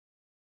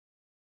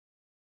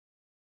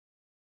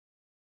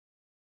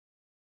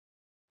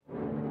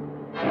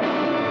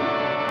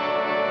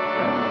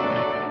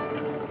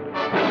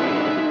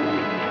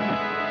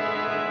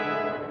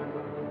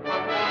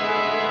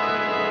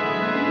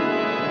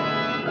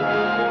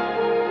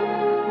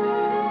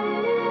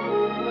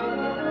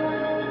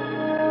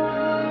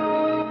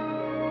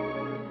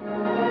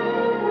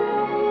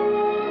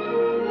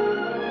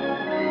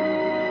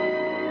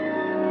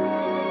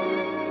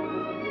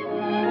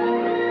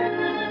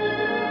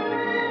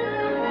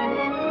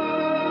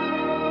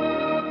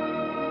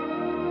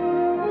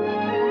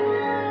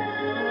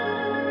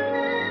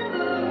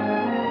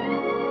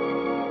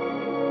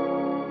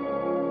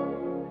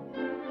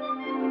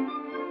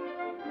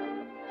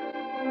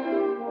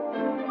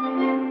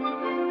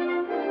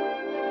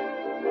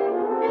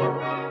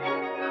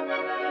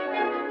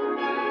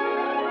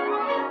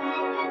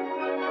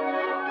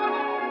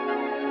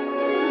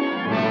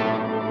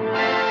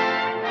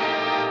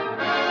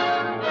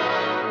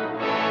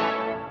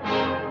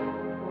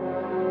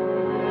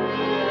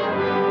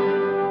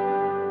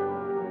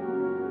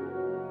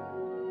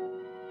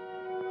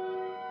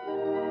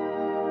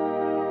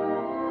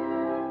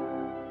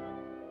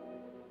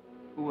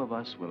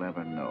us will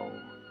ever know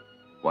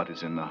what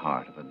is in the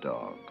heart of a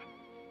dog.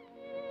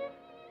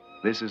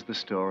 This is the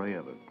story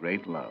of a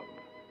great love.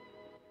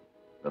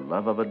 The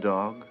love of a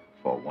dog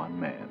for one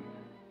man.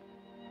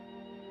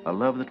 A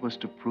love that was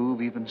to prove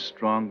even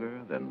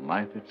stronger than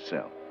life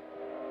itself.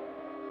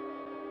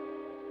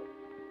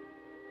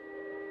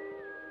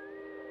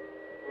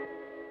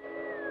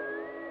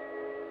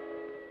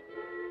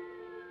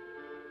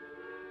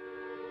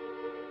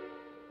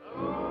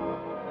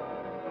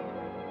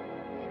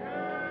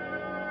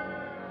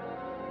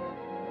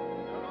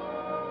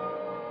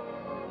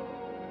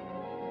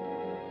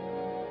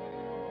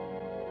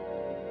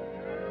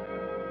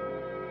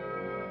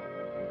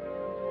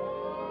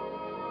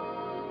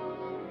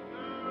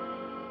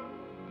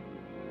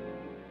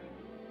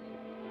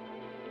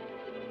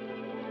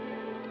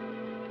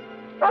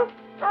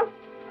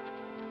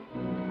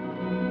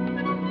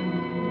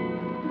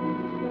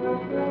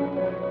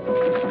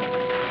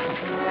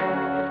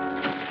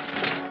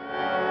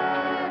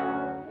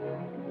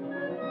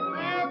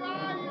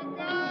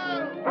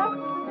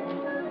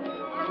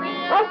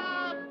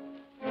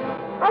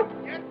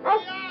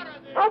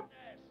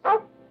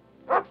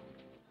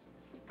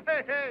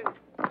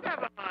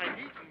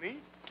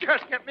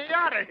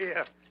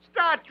 Here.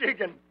 Start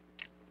digging.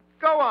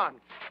 Go on.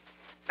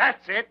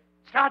 That's it.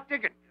 Start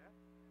digging.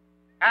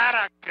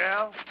 Atta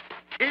girl.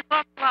 Keep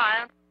on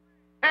flying.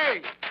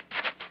 Hey.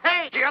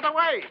 Hey, the other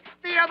way.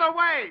 The other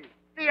way.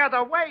 The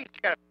other way,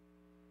 Jeff.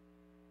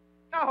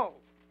 No.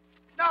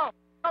 No.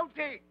 Don't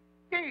dig.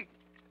 Dig.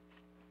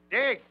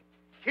 Dig.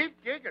 Keep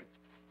digging.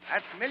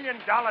 That's $1 million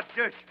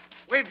dirt.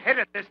 We've hit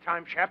it this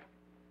time, Shep.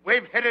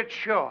 We've hit it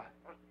sure.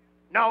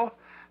 No.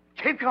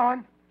 Keep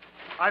going.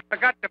 I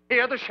forgot to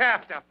peer the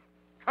shaft up.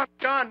 Come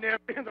down near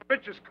being the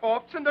richest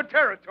corpse in the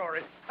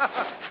territory.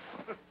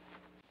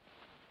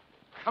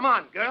 Come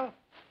on, girl.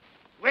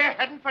 We're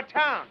heading for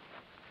town.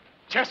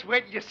 Just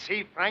wait till you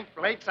see Frank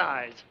Blake's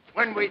eyes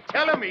when we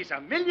tell him he's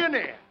a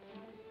millionaire.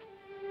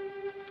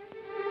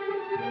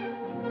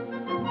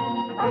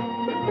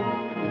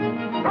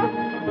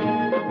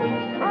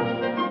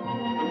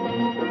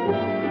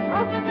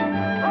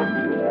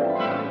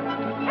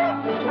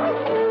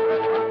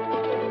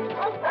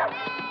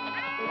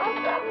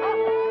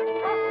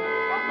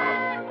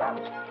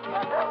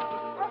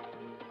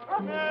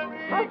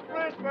 Merry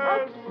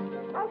Christmas!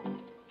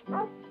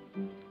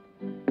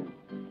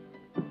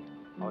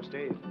 Oh,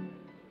 Steve.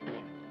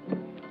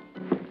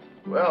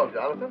 Well,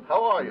 Jonathan,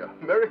 how are you?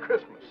 Merry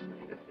Christmas.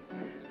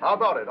 How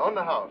about it, on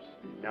the house?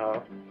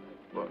 No.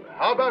 Well,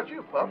 how about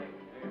you, Pup?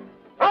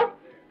 Pup!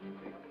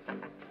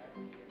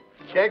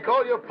 Can't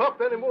call you a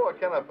pup anymore,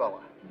 can I,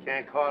 fella?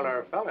 Can't call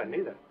her a fella,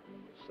 neither.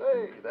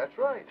 Say, that's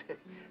right.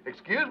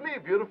 Excuse me,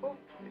 beautiful.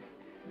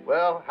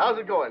 Well, how's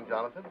it going,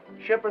 Jonathan?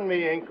 Shipping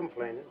me ain't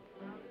complaining.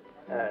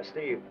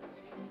 Steve,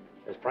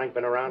 has Frank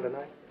been around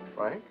tonight?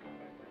 Frank?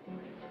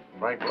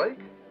 Frank Blake?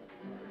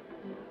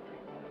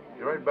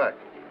 Be right back.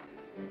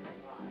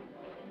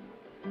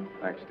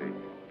 Thanks, Steve.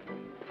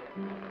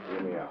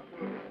 Hear me out.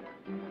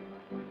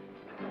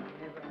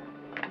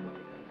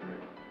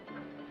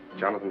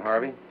 Jonathan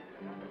Harvey?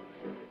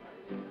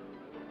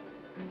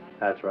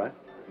 That's right.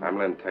 I'm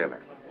Lynn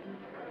Taylor.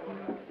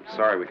 I'm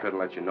sorry we couldn't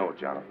let you know,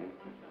 Jonathan.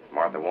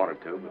 Martha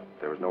wanted to, but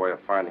there was no way of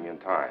finding you in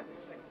time.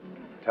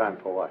 Time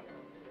for what?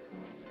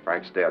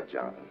 Frank's dead,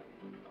 Jonathan.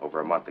 Over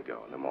a month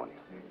ago in the morning.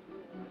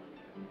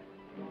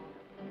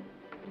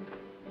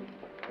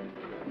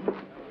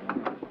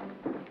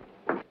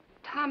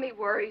 Tommy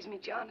worries me,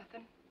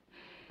 Jonathan.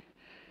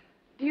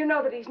 Do you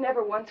know that he's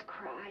never once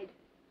cried?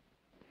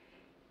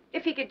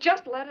 If he could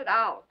just let it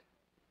out.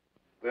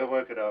 We'll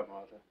work it out,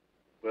 Martha.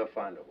 We'll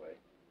find a way.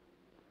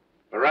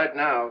 But right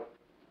now,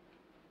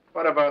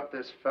 what about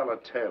this fella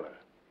Taylor?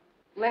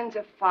 Lynn's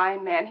a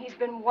fine man. He's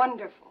been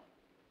wonderful.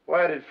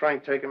 Why did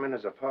Frank take him in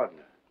as a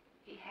partner?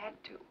 He had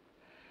to.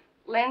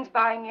 Lynn's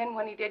buying in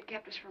when he did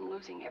kept us from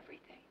losing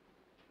everything.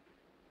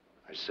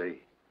 I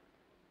see.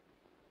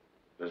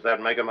 Does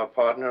that make him a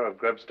partner of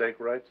grub stake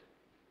rights?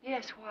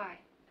 Yes, why?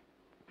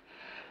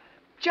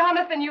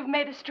 Jonathan, you've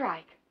made a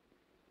strike.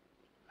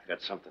 I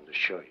got something to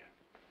show you.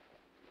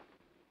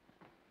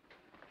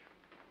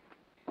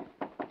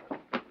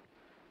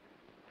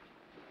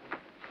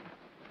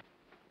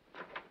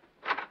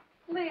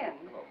 Lynn.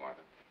 Hello,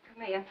 Martha.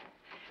 Come in.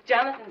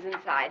 Jonathan's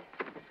inside.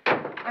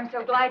 I'm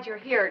so glad you're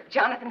here.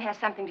 Jonathan has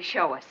something to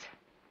show us.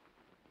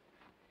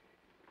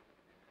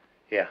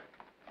 Here.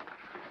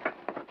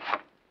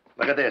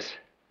 Look at this.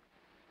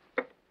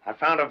 I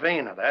found a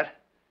vein of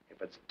that.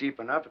 If it's deep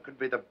enough, it could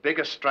be the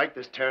biggest strike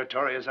this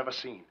territory has ever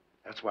seen.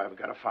 That's why we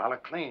got to file a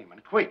claim,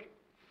 and quick.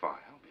 File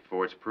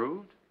before it's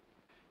proved?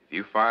 If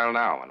you file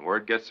now and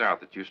word gets out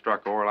that you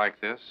struck ore like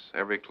this,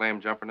 every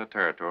claim jumper in the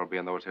territory will be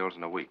in those hills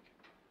in a week.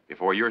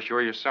 Before you're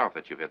sure yourself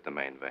that you've hit the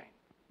main vein.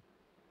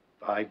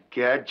 By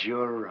gad,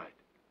 you're right.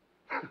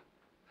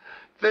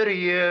 30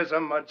 years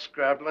of mud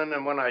scrabbling,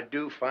 and when I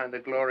do find the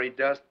glory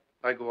dust,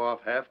 I go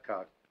off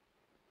half-cocked.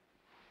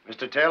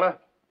 Mr. Taylor,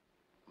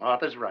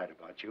 Martha's right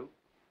about you.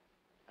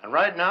 And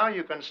right now,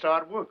 you can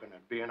start working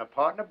at being a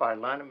partner by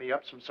lining me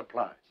up some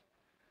supplies.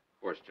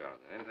 Of course, Jonathan.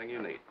 Anything you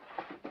need.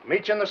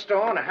 Meet you in the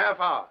store in a half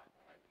hour.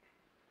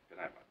 Good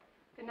night, Mother.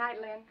 Good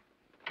night, Lynn.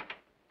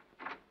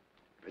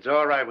 If it's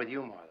all right with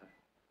you, Martha,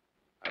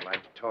 I'd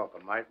like to talk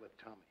a mite with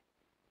Tommy.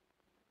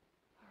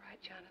 All right,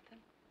 Jonathan.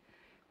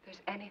 If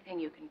there's anything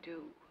you can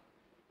do.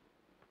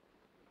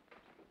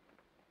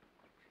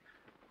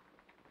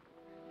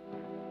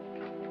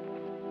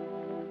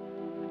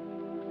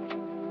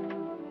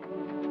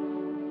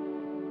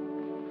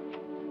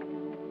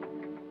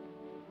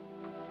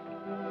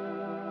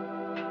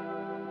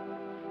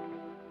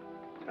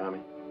 Tommy.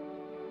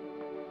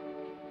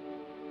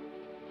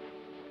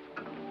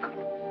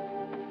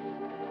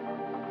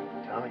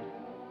 Tommy.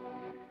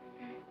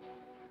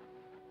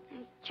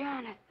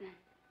 Jonathan.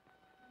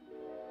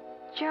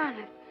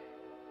 Jonathan.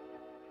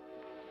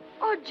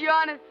 Oh,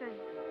 Jonathan.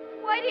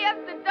 Why'd he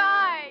have to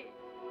die?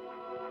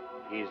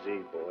 Easy,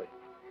 boy.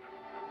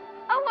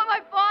 I want my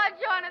paw,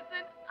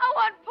 Jonathan. I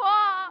want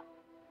paw.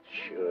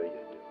 Sure you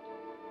do.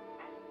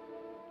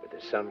 But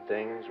there's some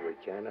things we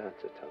can't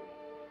answer, Tommy.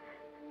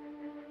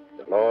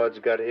 The Lord's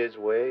got his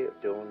way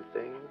of doing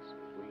things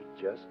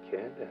we just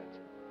can't answer.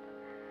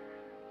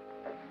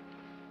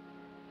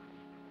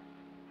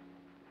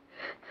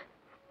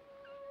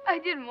 I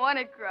didn't want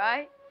to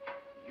cry.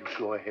 You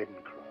go ahead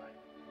and cry.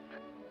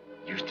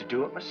 Used to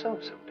do it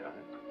myself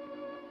sometimes,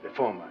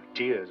 before my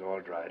tears all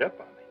dried up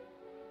on me.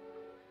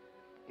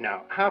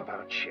 Now, how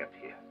about Shep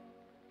here?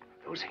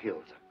 Those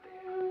hills up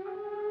there.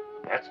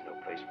 That's no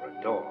place for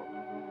a dog.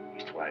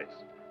 Leastwise,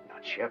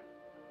 not Shep.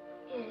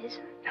 It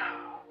isn't.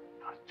 No,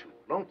 not too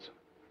lonesome.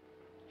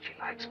 She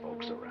likes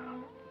folks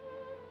around.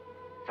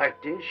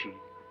 Fact is, she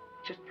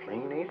just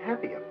plain ain't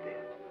happy up there.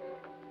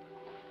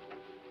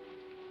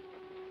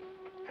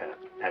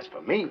 As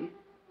for me,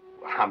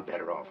 well, I'm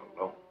better off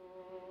alone.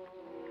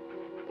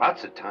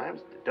 Lots of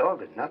times, the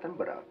dog is nothing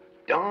but a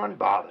darn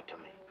bother to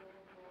me.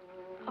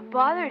 A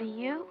bother to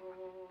you?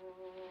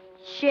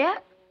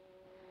 Shep?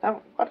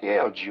 Now, what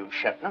ails you,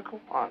 Shep? Now, go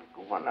on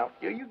now.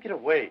 You get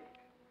away.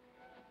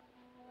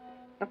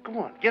 Now, come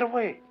on, get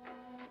away.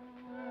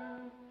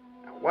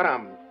 Now, what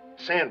I'm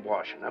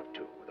sandwashing up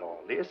to with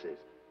all this is,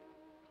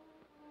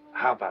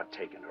 how about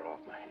taking her off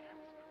my hands?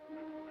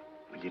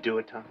 Will you do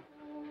it, Tom?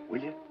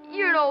 Will you?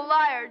 You're no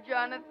liar,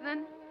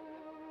 Jonathan.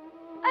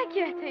 I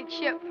can't take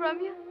Shep from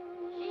you.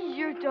 She's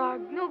your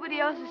dog. Nobody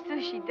else's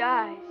till she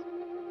dies.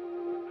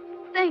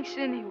 Thanks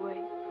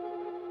anyway.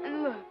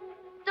 And look,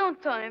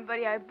 don't tell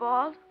anybody I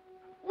bawled.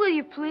 Will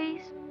you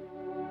please?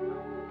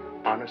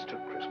 Honest to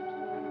Christmas.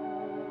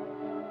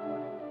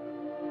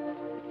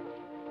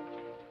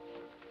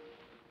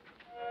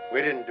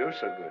 We didn't do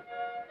so good.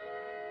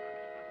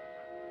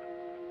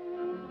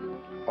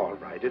 All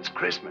right, it's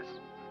Christmas.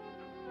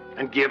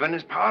 And giving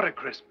is part of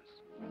Christmas.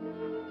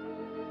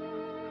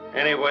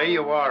 Anyway,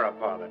 you are a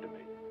bother to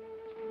me.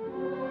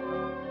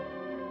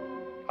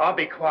 I'll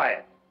be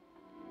quiet.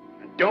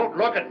 And don't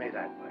look at me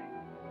that way.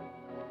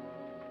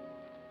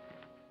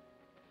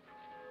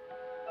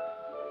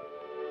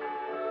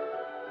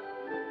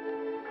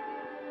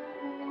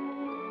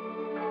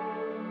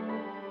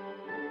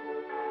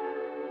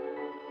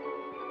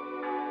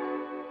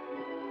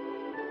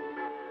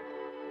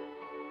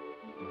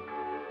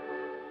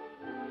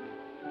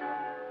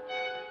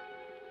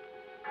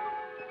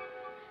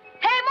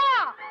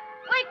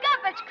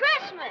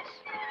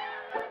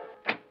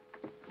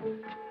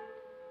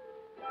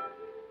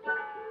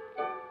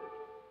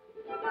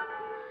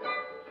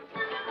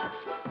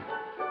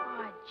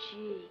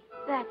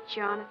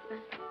 Jonathan.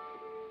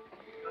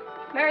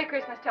 Merry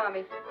Christmas,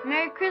 Tommy.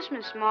 Merry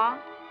Christmas, Ma.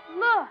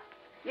 Look.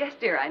 Yes,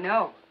 dear, I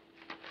know.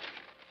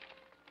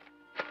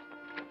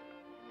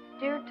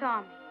 Dear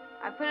Tommy,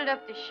 I put it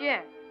up to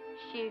Shep.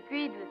 She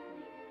agreed with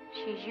me.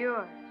 She's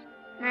yours.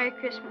 Merry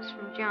Christmas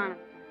from Jonathan.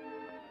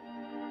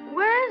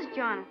 Where is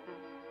Jonathan?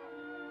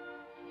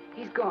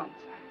 He's gone,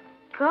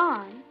 son.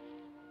 Gone?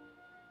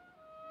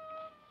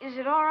 Is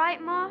it all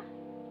right, Ma?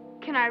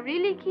 Can I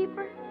really keep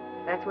her?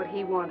 That's what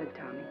he wanted,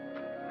 Tommy.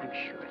 I'm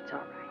sure it's all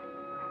right.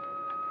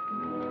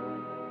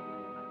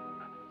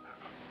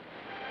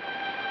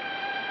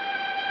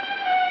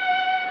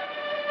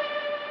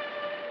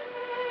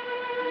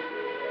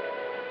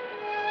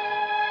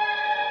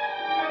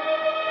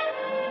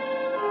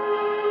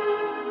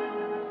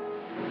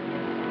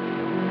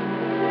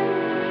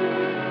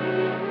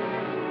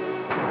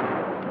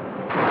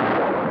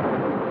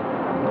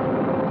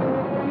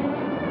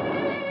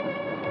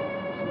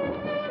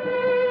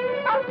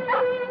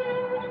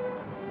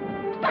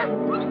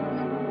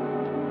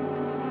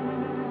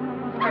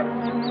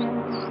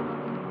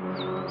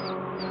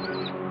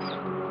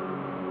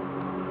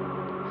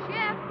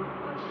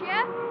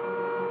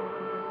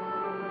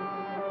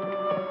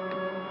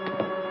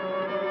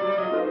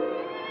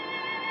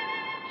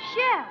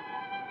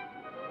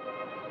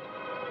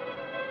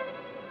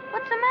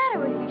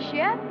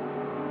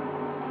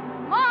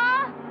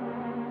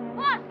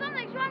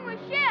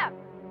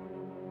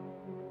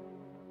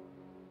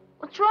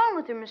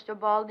 Mr.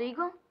 Bald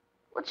Eagle?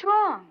 What's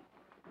wrong?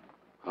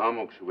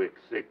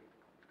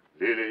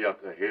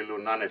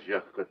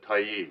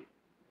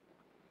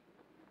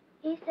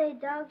 He say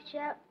dog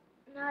shall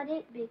not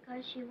eat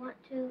because she want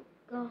to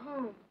go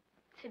home.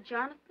 To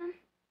Jonathan?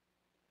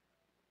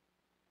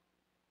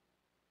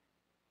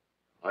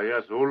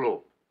 Ayas Ulu.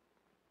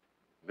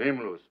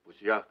 Mimlus,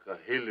 Pusyaka,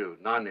 Hilu,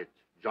 Nanit,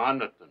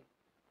 Jonathan.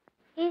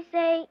 He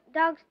say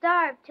dog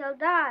starve till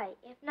die,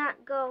 if not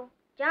go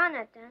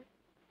Jonathan.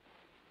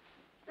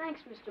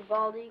 Thanks, Mr.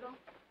 Bald Eagle.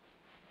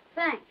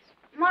 Thanks.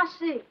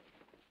 Merci.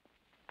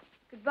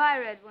 Goodbye,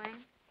 Red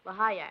Wing.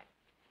 Bahayak.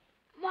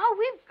 Ma,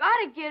 we've got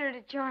to get her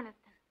to Jonathan.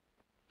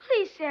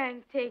 Please say I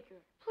can take her.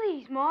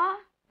 Please, Ma.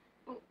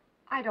 Well,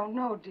 I don't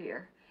know,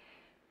 dear.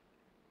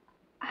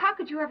 How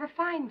could you ever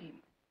find him?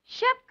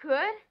 Shep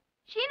could.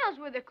 She knows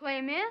where the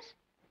claim is.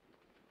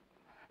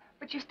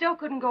 But you still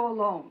couldn't go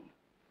alone.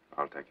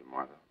 I'll take him,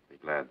 Martha. Be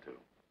glad to.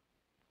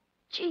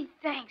 Gee,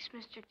 thanks,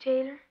 Mr.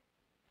 Taylor.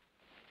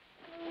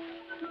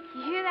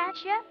 You hear that,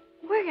 Shep?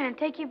 We're going to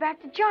take you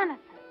back to Jonathan.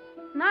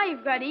 Now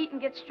you've got to eat and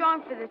get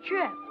strong for the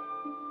trip.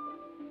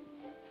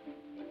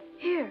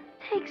 Here,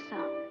 take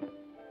some.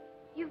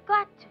 You've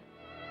got to.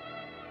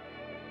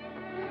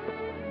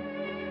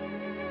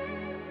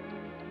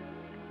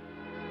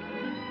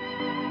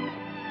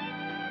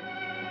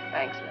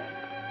 Thanks, Len.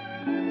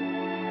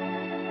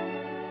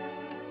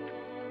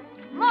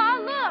 Ma,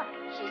 look!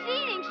 She's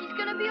eating. She's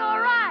going to be all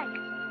right.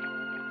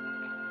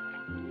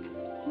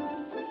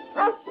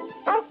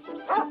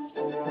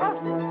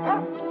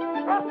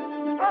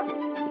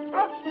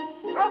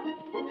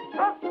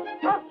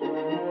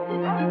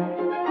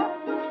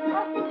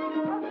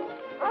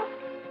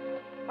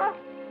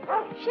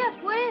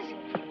 Shep, what is it?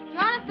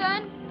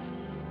 Jonathan?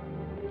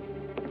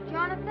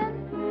 Jonathan?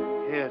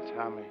 Here,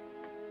 Tommy.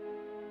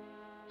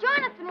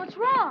 Jonathan, what's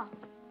wrong?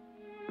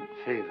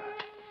 Fever.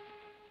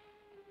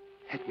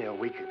 Hit me a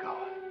week ago.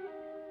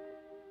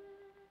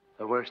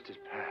 The worst is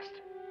past.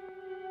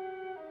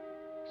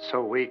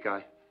 So weak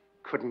I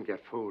couldn't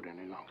get food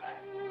any longer.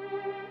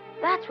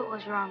 That's what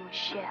was wrong with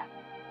Shep.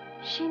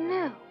 She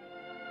knew.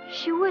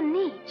 She wouldn't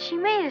eat. She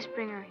made us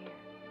bring her here.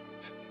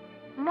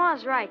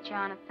 Ma's right,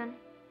 Jonathan.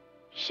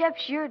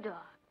 Shep's your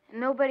dog, and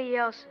nobody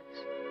else's.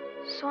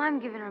 So I'm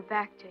giving her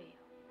back to you.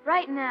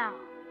 Right now.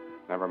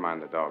 Never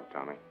mind the dog,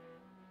 Tommy.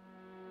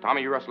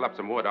 Tommy, you rustle up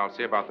some wood. I'll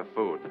see about the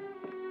food.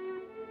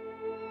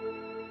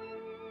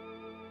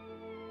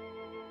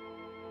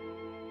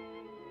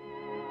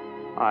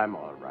 I'm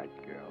all right,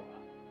 girl.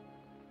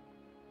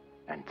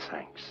 And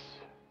thanks.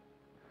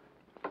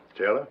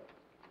 Taylor,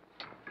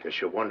 guess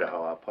you wonder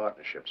how our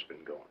partnership's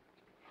been going.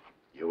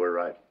 You were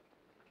right.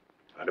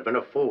 I'd have been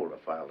a fool to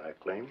file that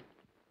claim.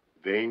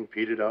 Vein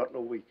petered out in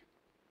a week.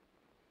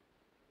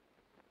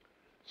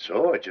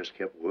 So I just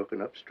kept working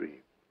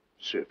upstream.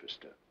 Surface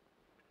stuff.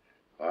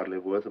 Hardly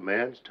worth a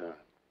man's time.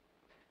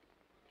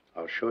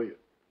 I'll show you.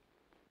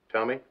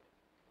 Tommy,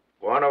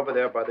 go on over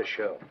there by the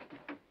shelf.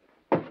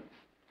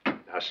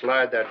 Now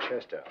slide that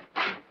chest out.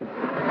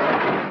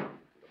 The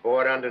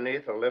board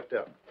underneath will lift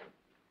up.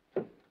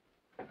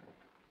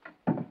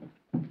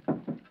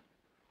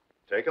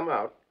 Take them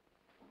out.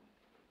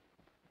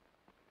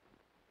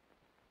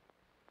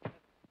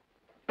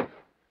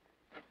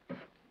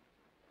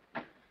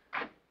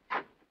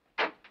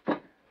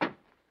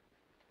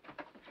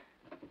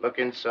 Look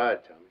inside,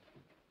 Tommy.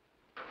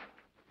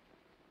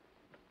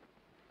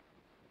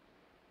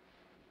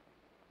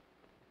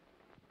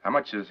 How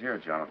much is here,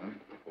 Jonathan?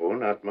 Oh,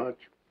 not much.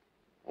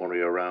 Only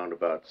around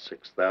about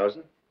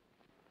 6,000.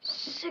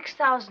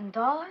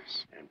 $6,000?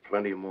 And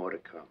plenty more to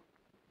come.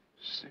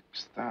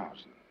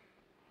 6,000.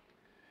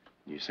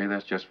 You say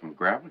that's just from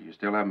gravel? You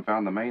still haven't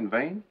found the main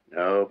vein?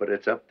 No, but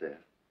it's up there.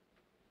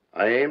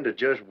 I aim to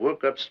just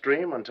work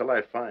upstream until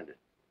I find it.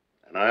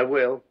 And I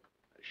will,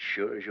 as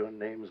sure as your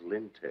name's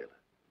Lynn Taylor.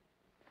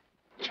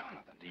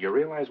 Jonathan, do you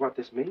realize what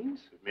this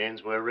means? It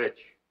means we're rich.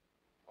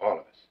 All of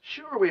us.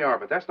 Sure we are,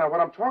 but that's not what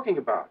I'm talking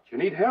about. You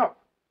need help.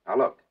 Now,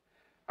 look,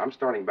 I'm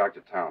starting back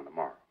to town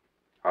tomorrow.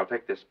 I'll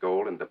take this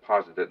gold and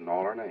deposit it in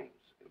all our names.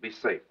 It'll be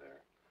safe there.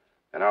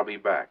 And I'll be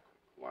back.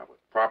 Why, with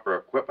proper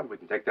equipment, we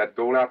can take that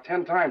gold out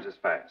 10 times as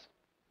fast.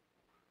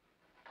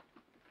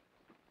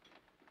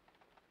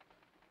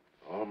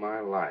 All my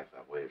life,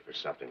 I've waited for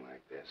something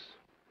like this.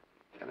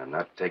 And I'm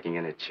not taking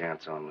any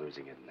chance on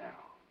losing it now.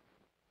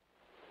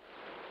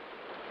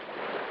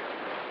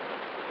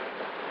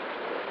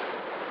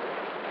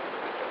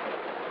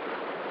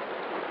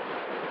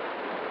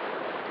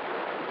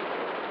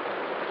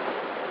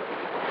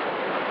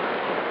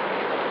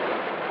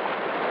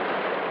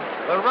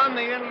 We'll run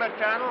the inlet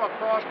channel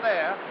across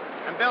there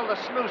and build a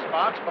sluice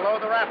box below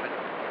the rapid.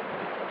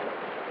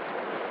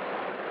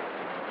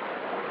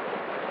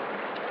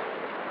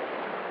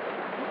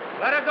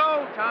 Let her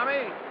go,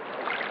 Tommy.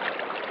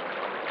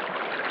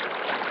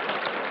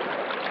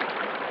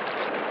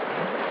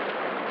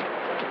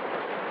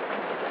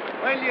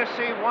 Well, you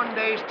see one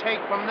day's take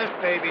from this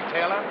baby,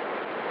 Taylor.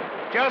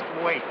 Just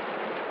wait.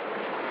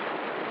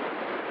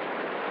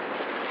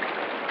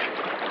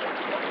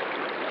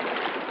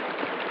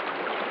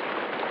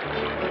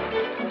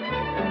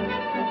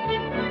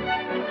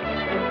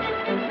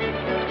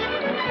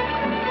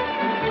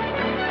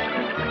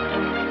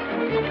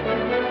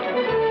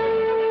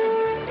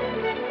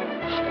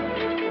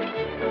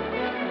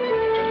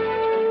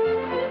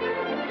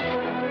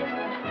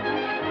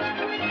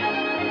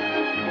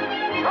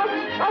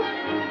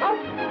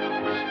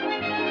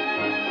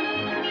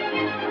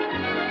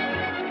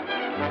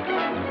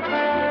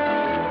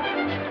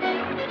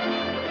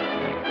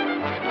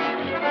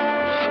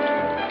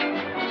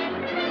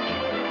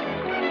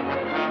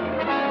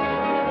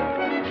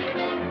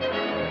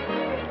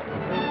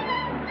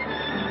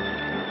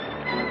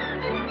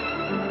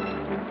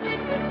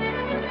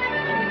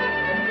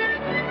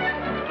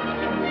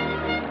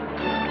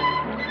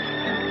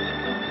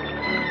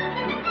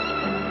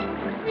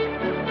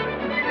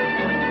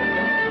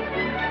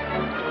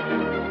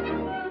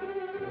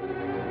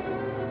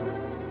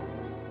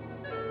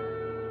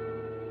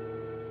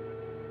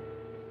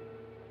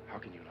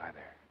 can you lie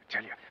there?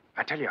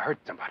 I tell you, I heard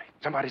somebody.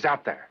 Somebody's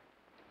out there.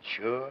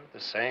 Sure, the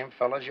same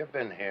fellas you've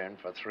been hearing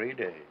for 3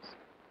 days.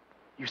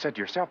 You said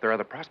yourself there are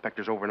other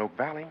prospectors over in Oak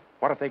Valley.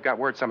 What if they got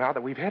word somehow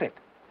that we've hit it?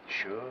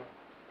 Sure.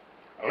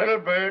 A little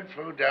bird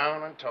flew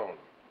down and told them.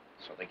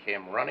 So they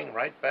came running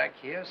right back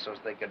here so as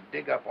they could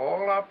dig up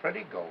all our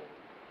pretty gold.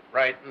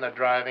 Right in the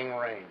driving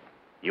rain.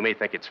 You may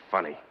think it's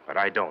funny, but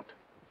I don't.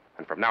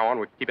 And from now on,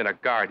 we're keeping a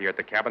guard here at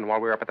the cabin while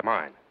we're up at the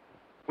mine.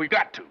 We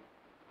got to.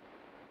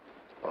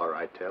 All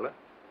right, Taylor.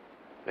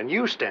 Then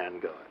you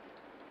stand guard.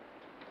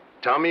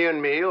 Tommy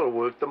and me will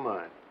work the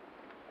mine.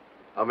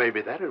 Or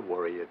maybe that'd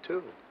worry you,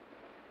 too.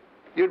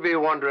 You'd be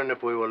wondering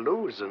if we were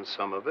losing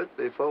some of it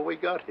before we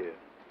got here.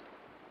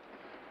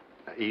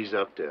 Now, ease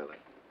up, Taylor.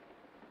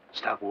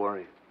 Stop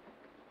worrying.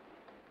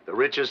 The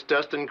richest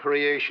dust in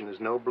creation is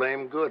no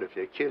blame good if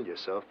you kill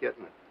yourself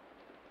getting it.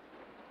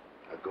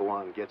 Now, go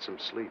on and get some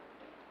sleep.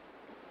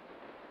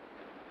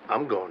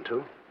 I'm going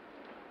to.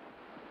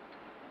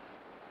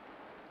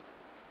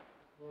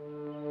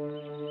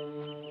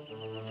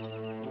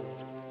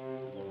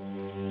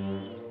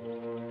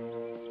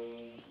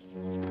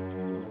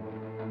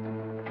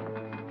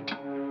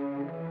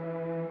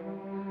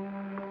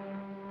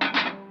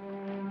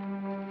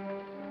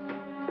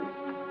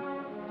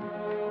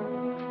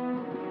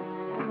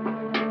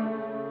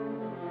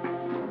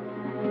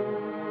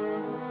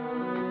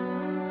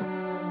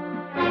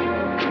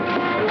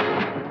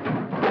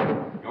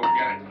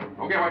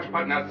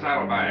 Put in that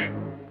saddlebag.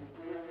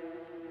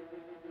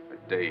 For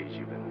days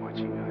you've been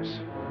watching us,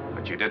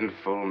 but you didn't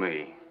fool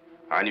me.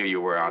 I knew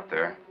you were out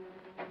there.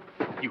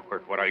 You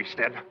heard what I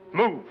said.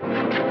 Move!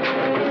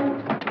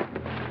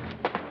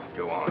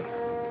 Go on.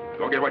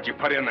 Go get what you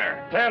put in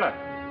there. Taylor,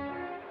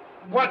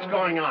 what's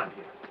going on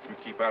here? You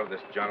keep out of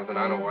this, Jonathan.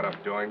 I know what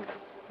I'm doing.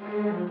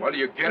 Whether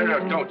you get it or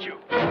don't you?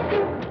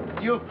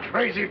 You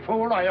crazy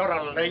fool, I ought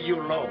to lay you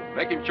low.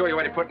 Make him show you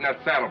what he put in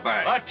that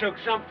saddlebag. I took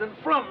something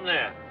from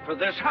there for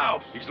this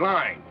house. He's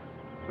lying.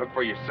 Look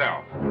for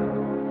yourself.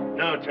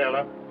 No,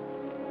 Taylor.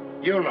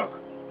 You look.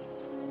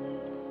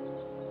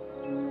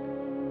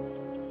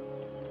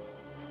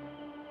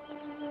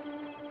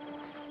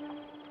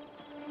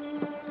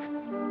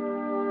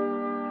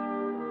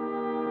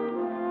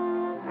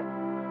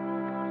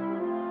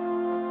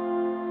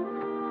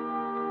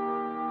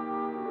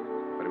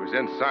 But he was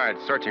inside,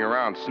 searching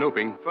around,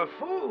 snooping. For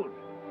food.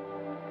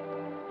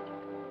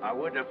 I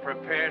would have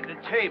prepared the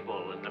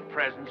table in the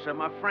presence of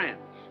my friends.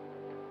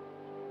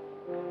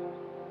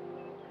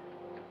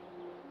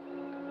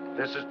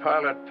 This is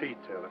Pilot Pete,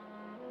 Taylor.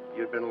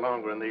 You'd been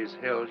longer in these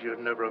hills, you'd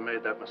never have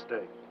made that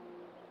mistake.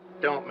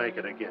 Don't make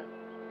it again.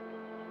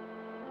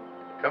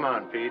 Come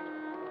on, Pete.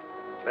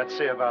 Let's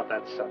see about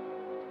that supper.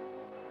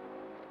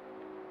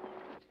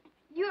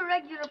 You a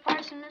regular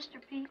parson,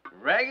 Mr. Pete?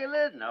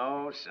 Regular?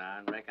 No,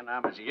 son. Reckon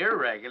I'm as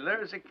irregular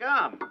as they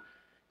come.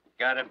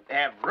 Gotta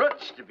have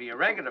roots to be a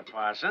regular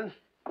parson.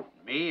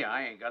 Me,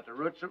 I ain't got the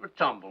roots of a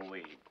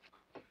tumbleweed.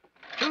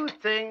 2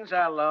 things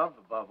I love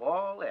above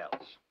all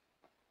else.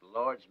 The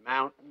Lord's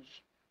mountains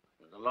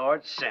and the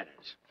Lord's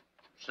sinners.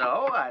 So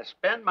I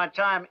spend my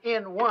time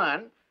in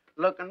one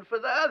looking for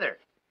the other.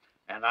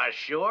 And I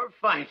sure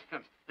find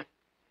them.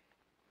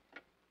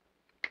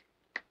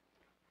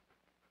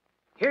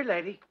 Here,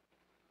 lady.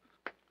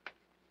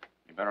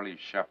 You better leave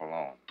Shep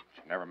alone.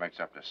 She never makes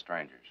up to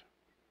strangers.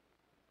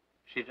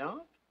 She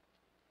don't?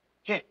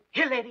 Here,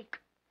 lady.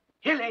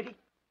 Here, lady.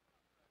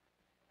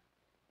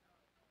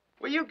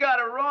 Well, you got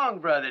it wrong,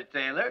 Brother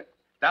Taylor.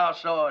 Thou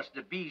sawest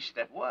the beast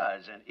that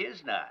was and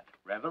is not.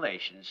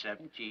 Revelation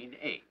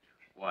 17:8.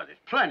 Well, there's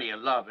plenty of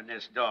love in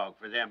this dog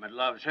for them that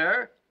loves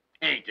her.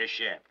 Ain't there,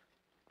 Shep?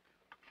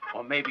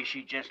 Or maybe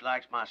she just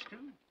likes my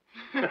stew.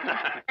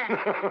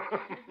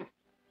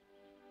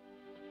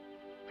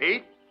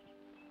 Pete,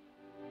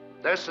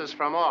 this is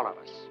from all of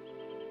us.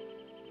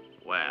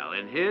 Well,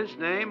 in his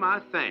name, I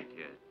thank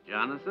you,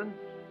 Jonathan,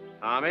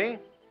 Tommy,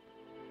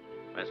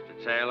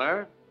 Mr.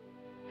 Taylor,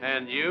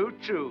 and you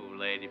too,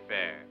 Lady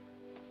Fair.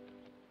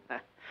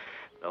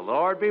 The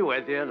Lord be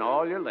with you in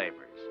all your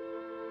labors.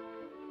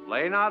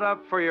 Lay not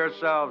up for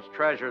yourselves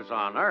treasures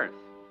on earth,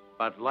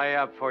 but lay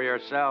up for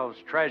yourselves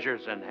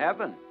treasures in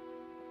heaven.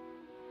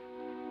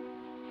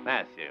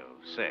 Matthew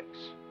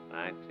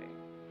 6:19.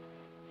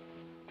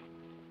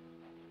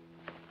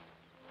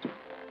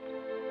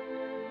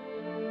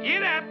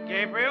 Get up,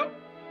 Gabriel.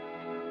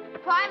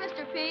 Bye,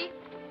 Mr. Pete.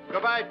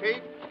 Goodbye,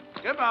 Pete.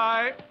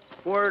 Goodbye.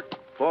 Work,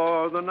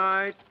 for the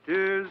night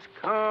is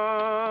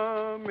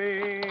coming.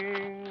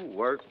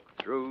 Work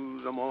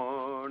through the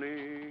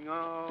morning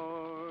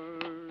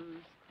hours.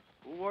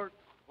 Work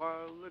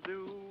while the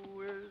dew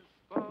is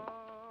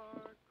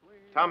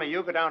sparkling. Tommy,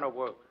 you go down to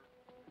work.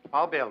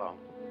 I'll be alone.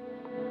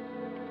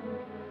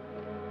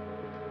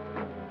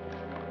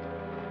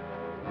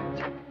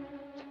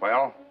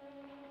 Well,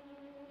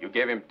 you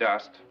gave him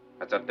dust.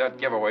 That's a dead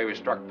giveaway we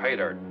struck pay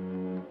dirt.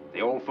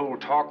 The old fool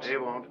talks. He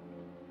won't.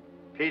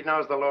 Pete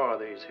knows the law of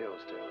these hills,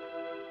 Taylor,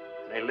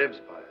 and he lives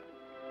by it.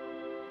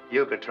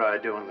 You could try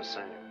doing the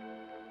same.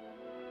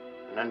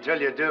 And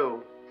until you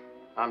do,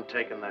 I'm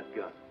taking that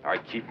gun. I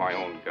keep my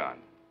own gun.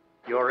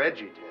 You're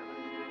edgy, Taylor.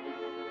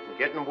 You're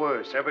getting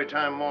worse every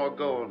time more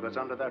gold goes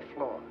under that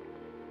floor.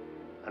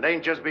 And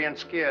ain't just being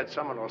scared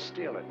someone will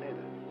steal it,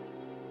 neither.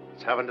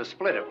 It's having to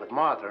split it with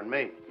Martha and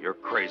me. You're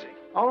crazy.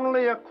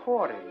 Only a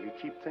quarter, you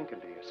keep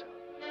thinking to yourself.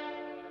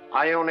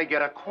 I only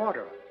get a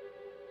quarter of it.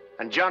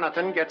 And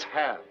Jonathan gets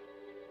half.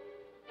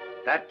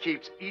 That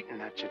keeps eating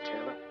at you,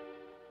 Taylor.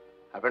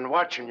 I've been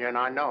watching you, and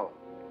I know.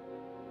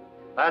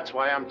 That's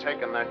why I'm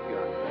taking that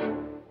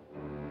gun.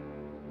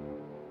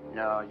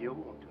 No, you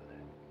won't do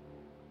that.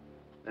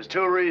 There's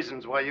two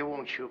reasons why you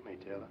won't shoot me,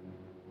 Taylor.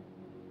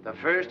 The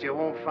first, you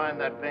won't find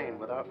that vein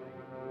without me.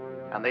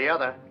 And the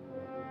other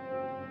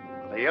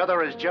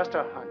is just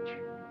a hunch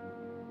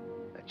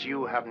that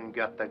you haven't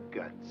got the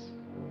guts.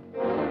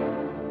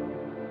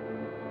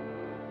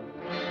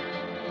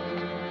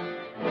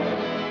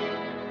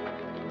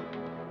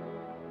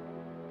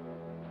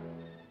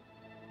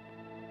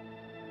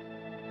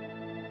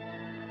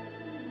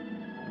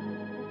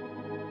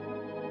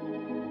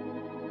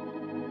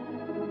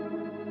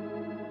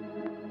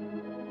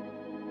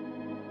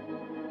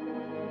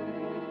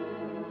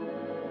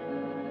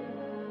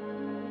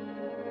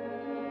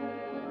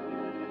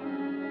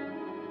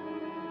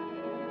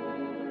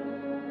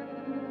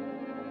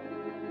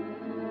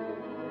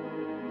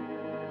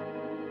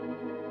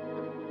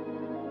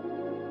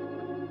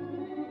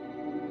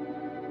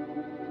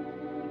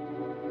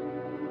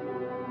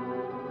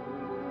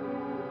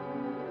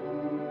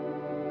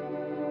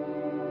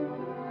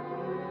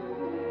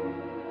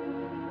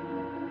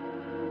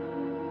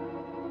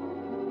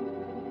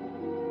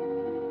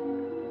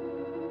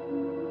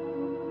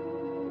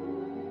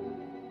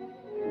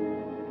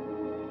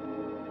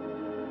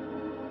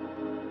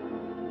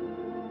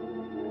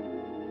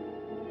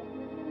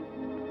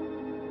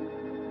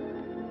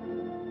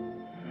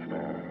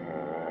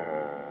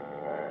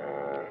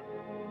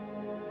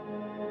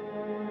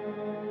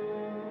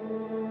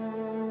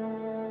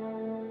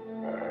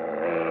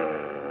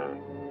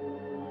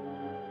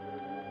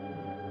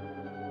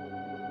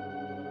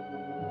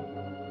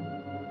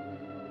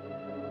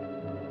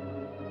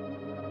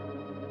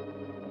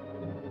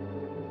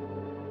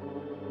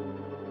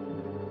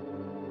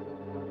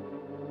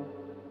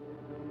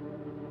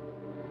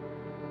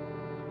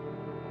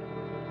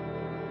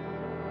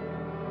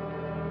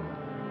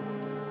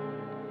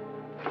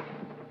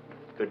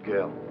 Good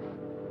girl.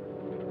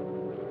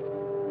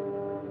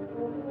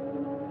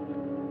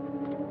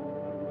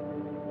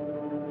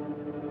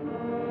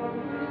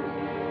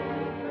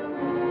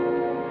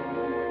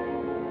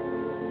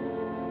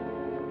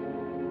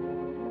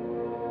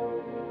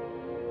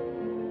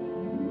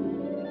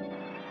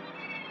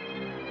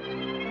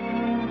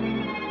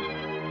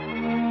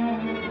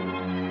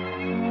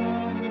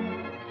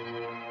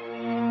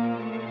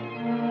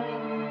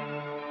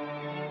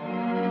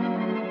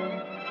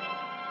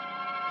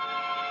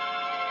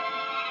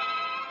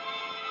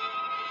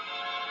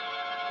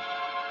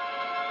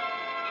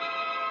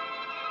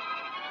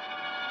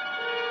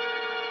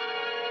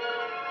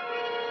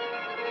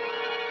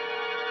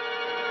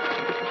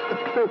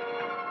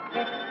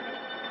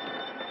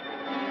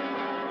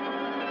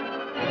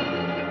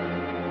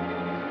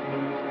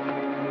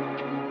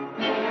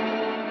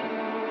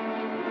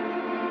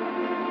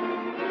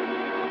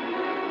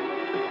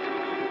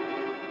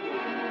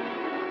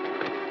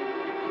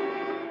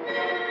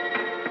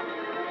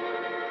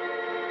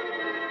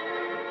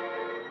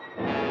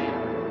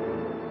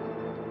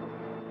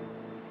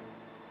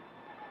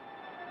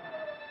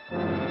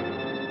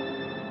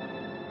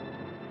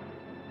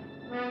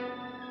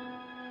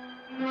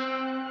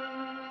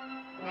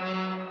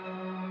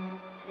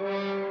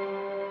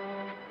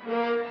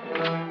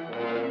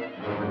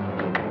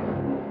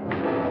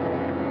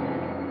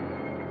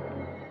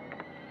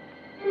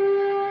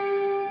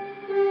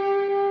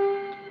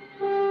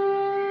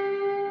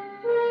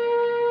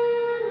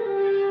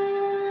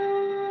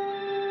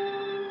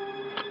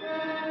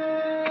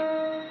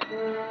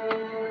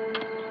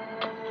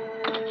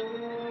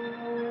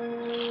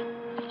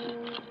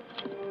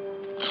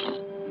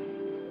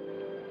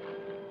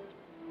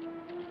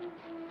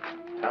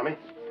 Tommy,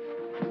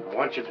 I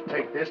want you to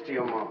take this to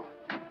your mom.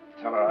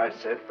 Tell her I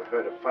said for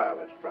her to file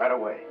it right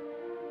away.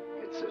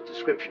 It's a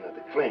description of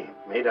the claim,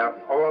 made out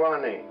in all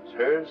our names,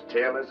 hers,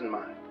 Taylor's, and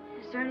mine.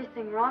 Is there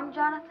anything wrong,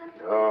 Jonathan?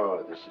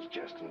 Oh, this is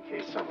just in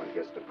case someone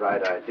gets the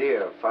bright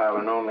idea of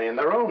filing only in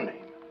their own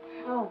name.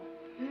 Oh,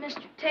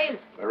 Mr. Taylor.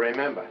 But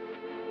remember,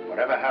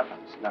 whatever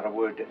happens, not a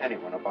word to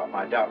anyone about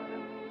my doubting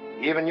him.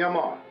 Even your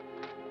ma.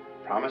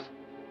 Promise?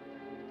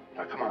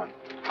 Now, come on.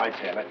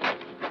 Hightail it.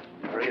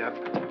 Hurry up.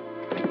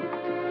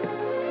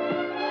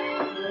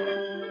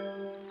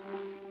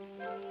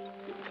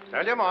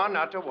 Tell your ma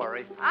not to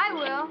worry. I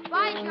will.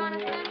 Bye,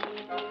 Jonathan.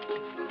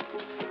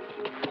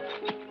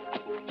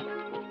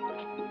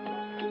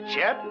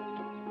 Shep?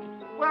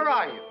 Where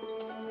are you?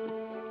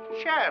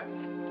 Shep,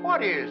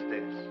 what is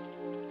this?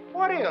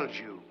 What ails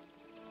you?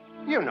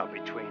 You know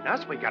between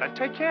us, we gotta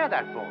take care of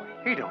that boy.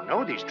 He don't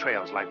know these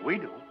trails like we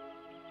do.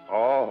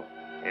 Oh,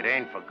 it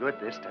ain't for good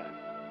this time.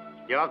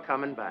 You're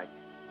coming back.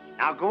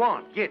 Now go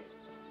on, get.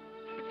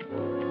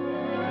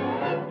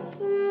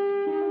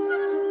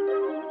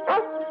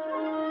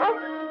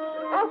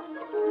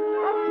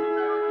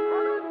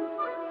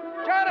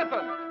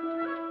 Jonathan!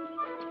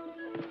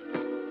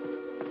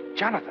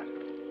 Jonathan!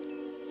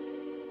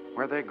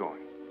 Where are they going?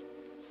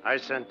 I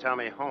sent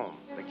Tommy home.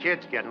 The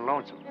kid's getting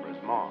lonesome for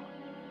his mom.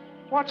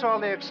 What's all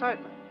the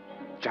excitement?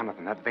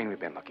 Jonathan, that vein we've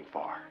been looking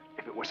for.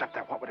 If it was up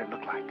there, what would it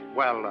look like?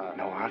 Well,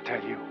 No, I'll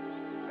tell you.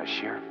 The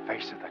sheer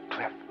face of the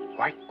cliff.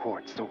 White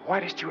quartz, the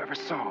whitest you ever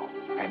saw.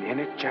 And in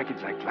it,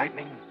 jagged like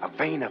lightning, a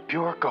vein of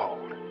pure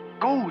gold.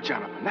 Gold,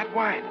 Jonathan, that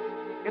wide.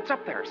 It's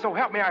up there. So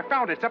help me, I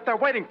found it. It's up there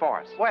waiting for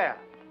us. where?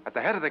 At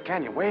the head of the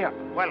canyon, way up.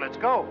 Well, let's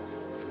go.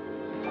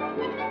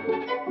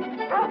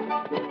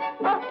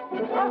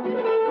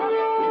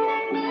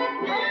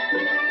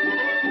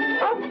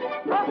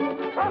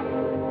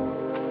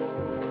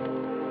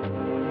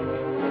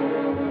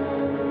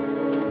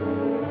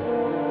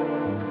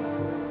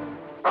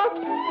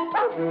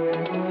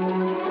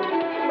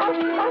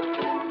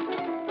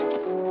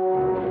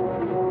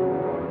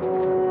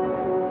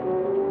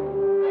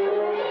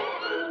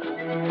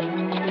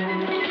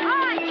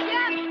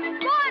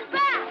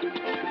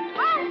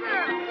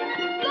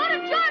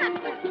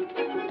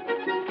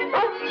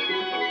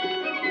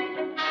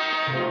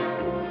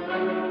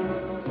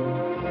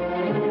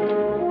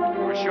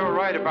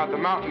 About the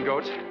mountain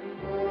goats.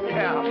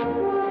 Yeah.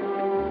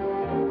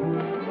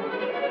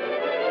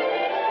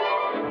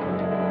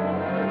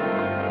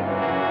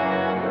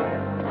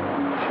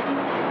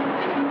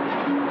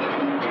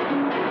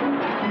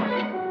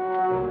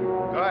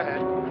 Go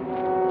ahead.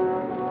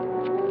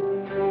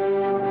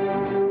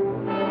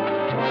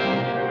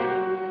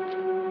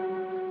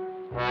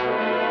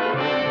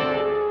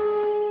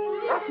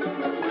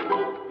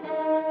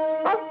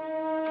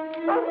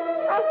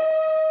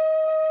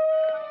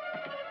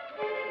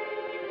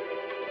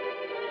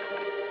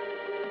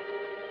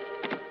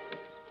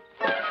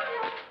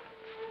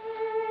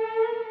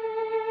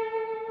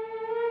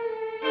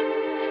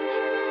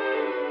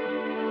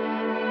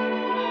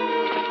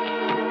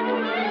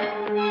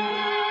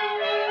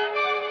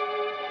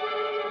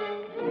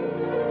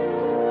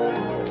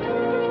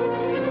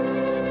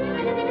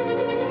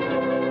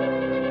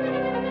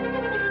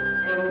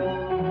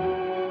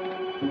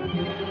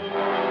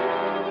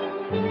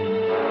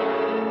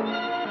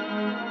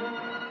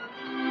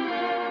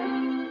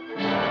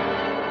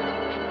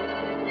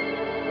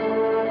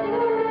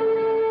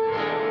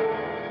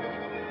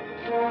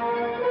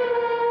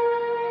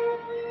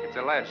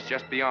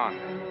 Just beyond.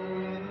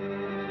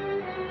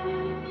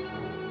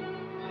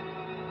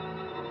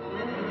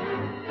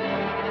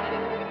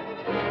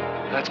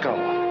 Let's go.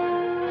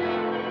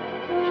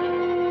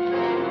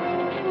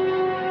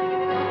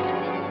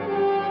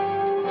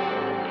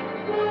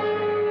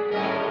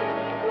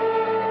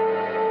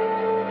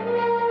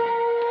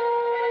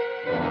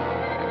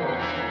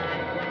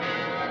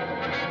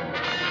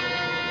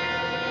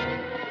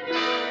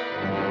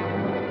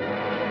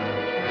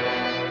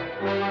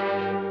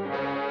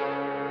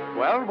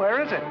 Well,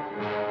 where is it?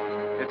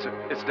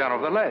 It's down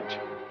over the ledge.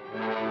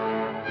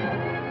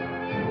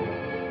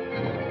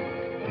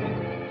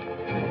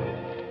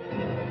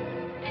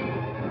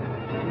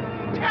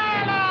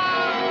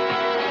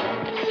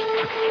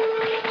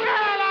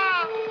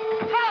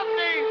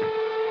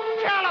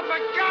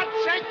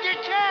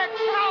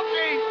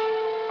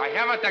 I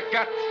haven't the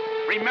guts.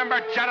 Remember,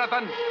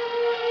 Jonathan?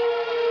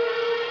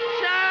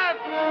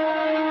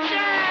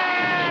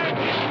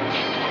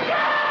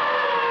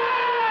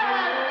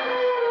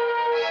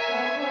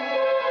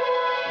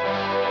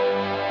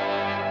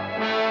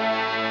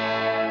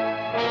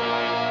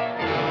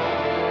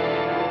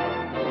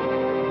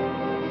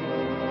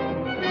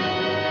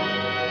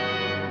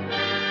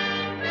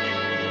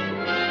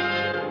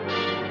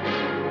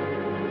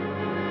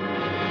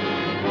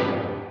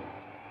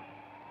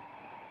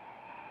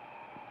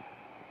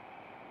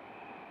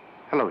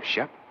 Hello,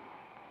 Shep.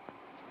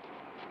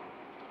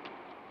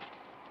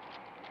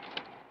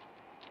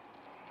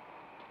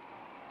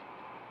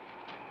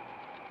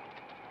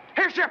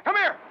 Here, Shep, come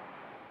here!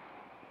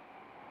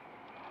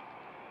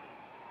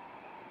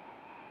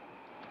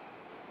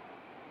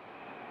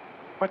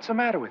 What's the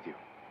matter with you?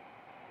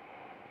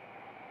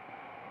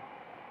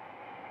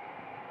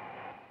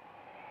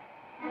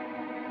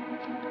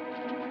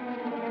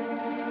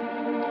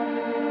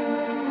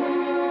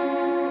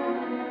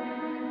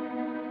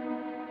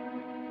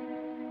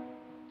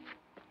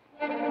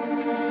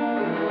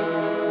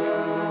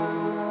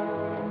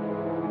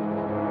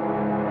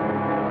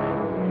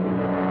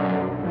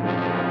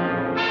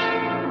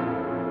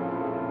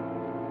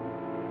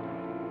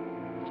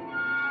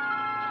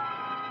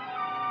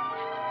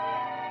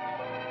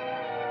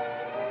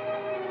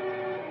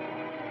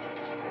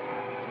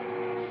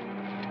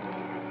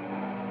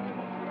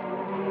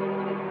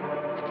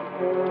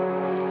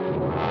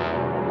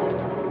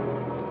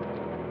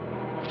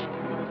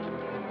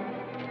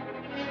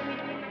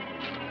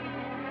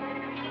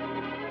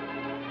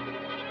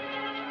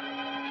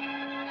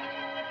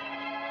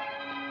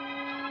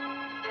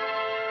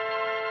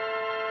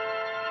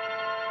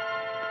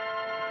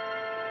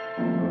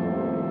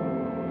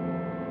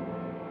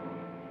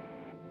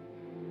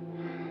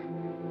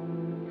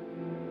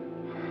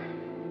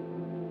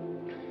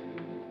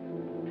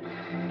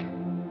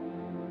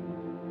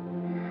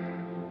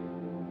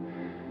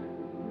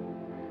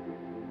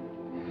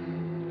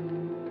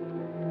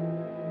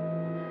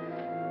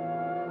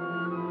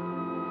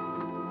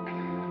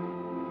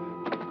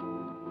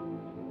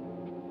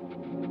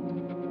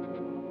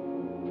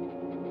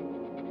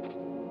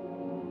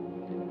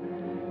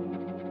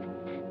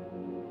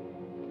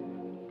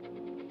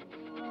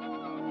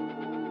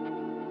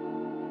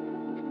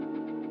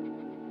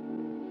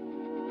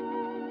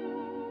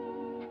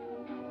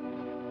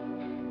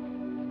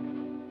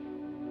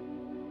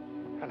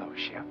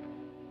 Shep.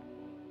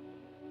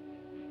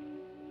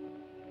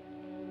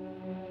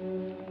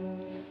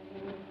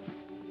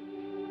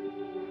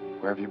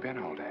 Where have you been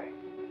all day?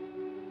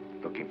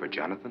 Looking for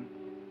Jonathan?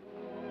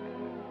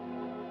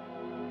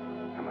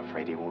 I'm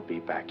afraid he won't be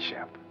back,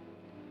 Shep.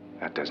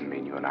 That doesn't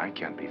mean you and I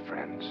can't be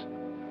friends.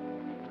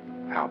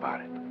 How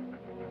about it?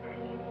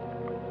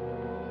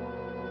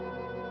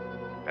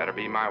 Better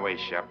be my way,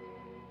 Shep.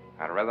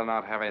 I'd rather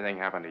not have anything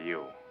happen to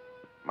you.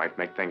 Might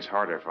make things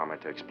harder for me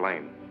to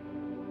explain.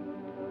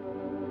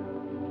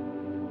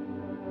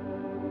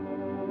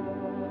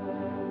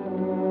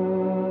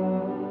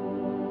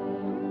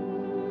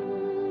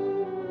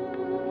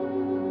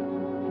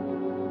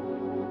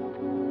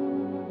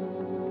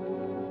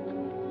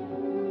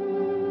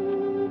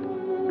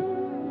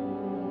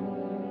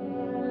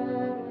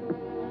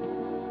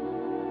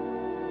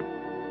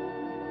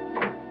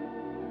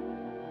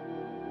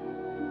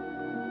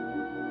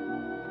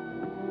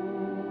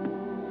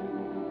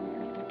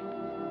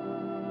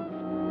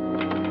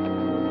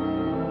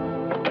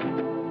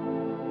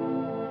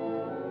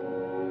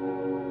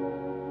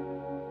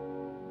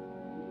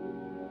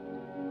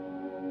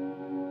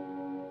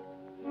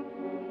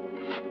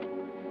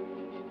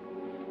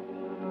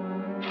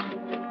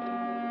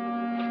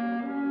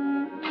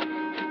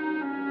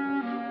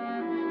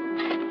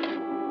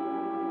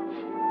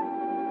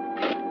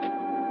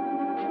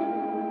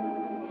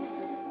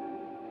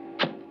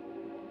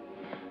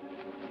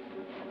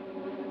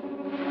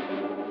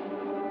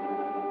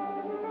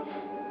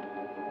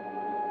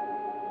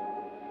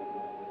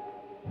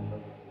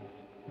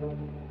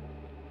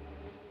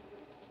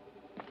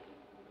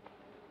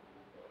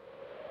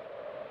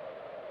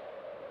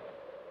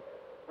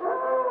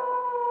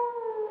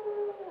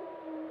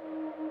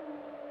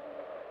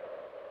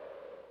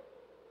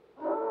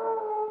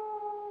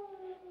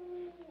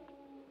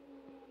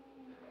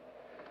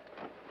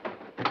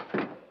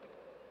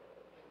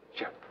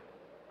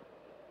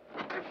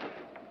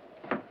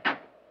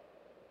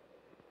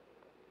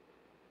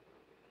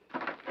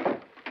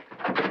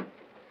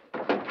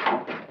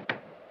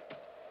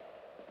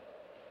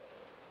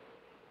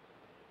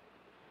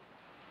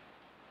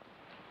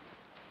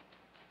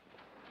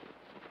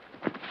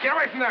 Get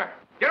away from there!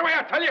 Get away,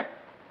 I tell you!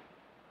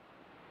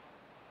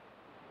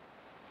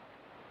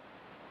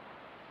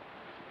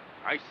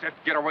 I said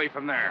get away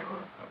from there.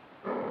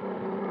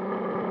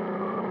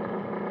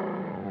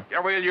 Get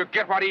away or you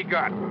get what he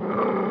got.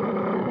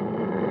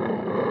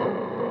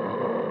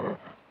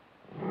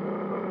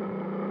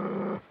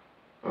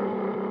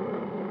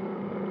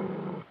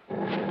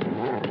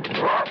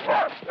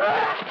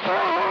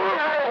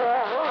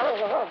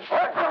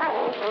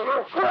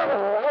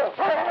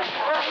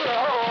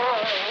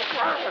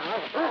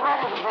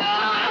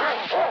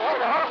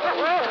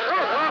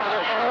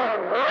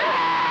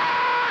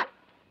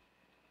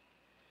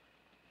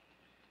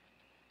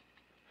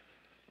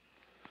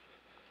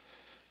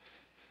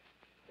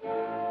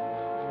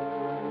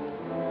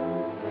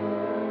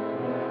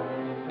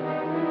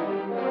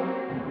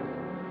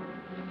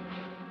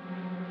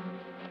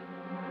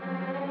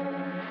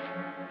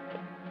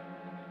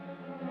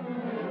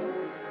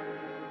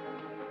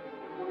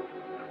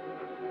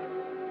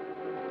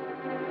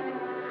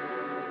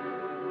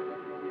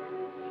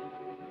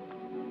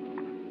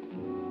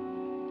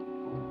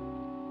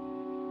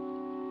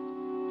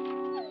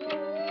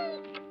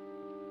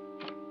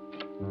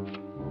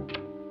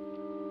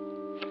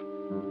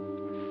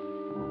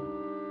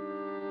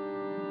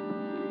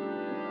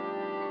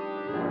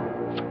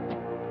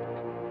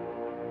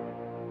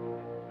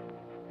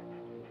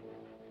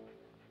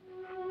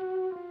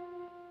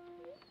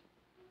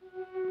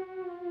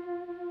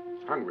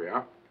 Hungry,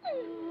 huh?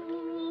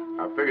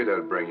 I figured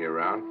I'd bring you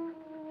around.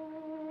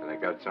 And I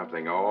got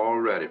something all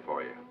ready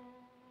for you.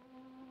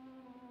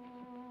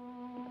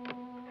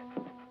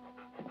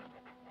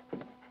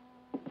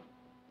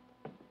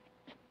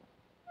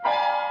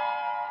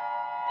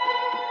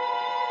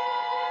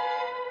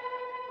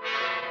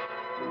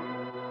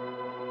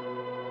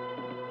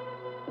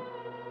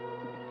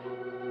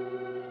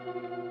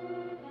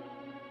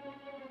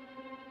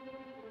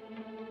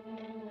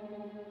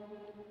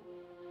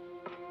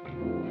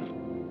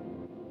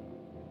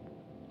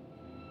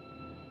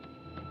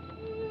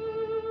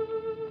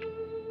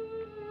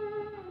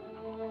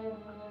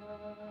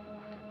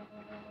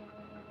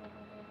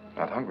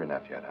 Not hungry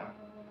enough yet, huh?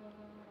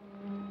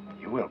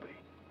 You will be.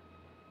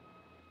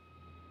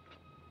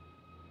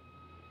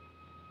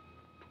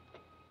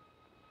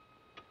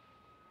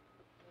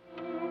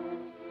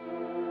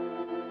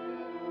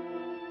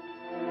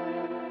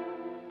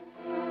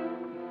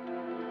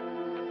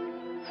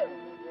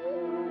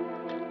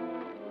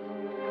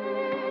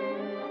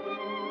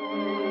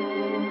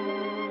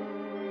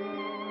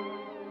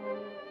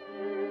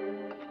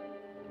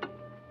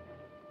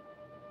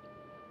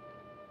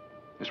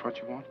 This what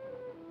you want?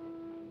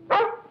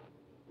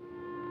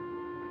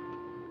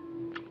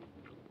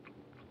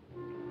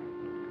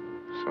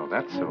 So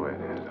that's the way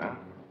it is, huh?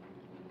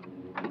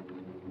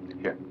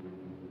 Here.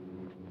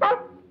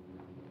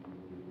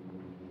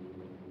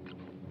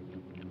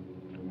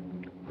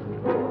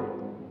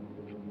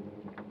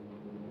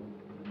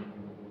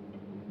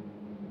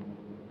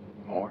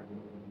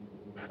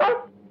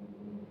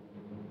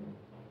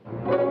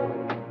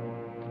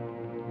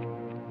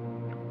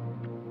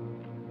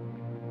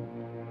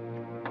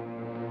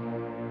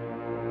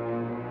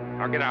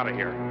 get out of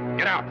here.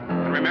 Get out.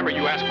 And remember,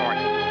 you asked for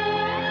it.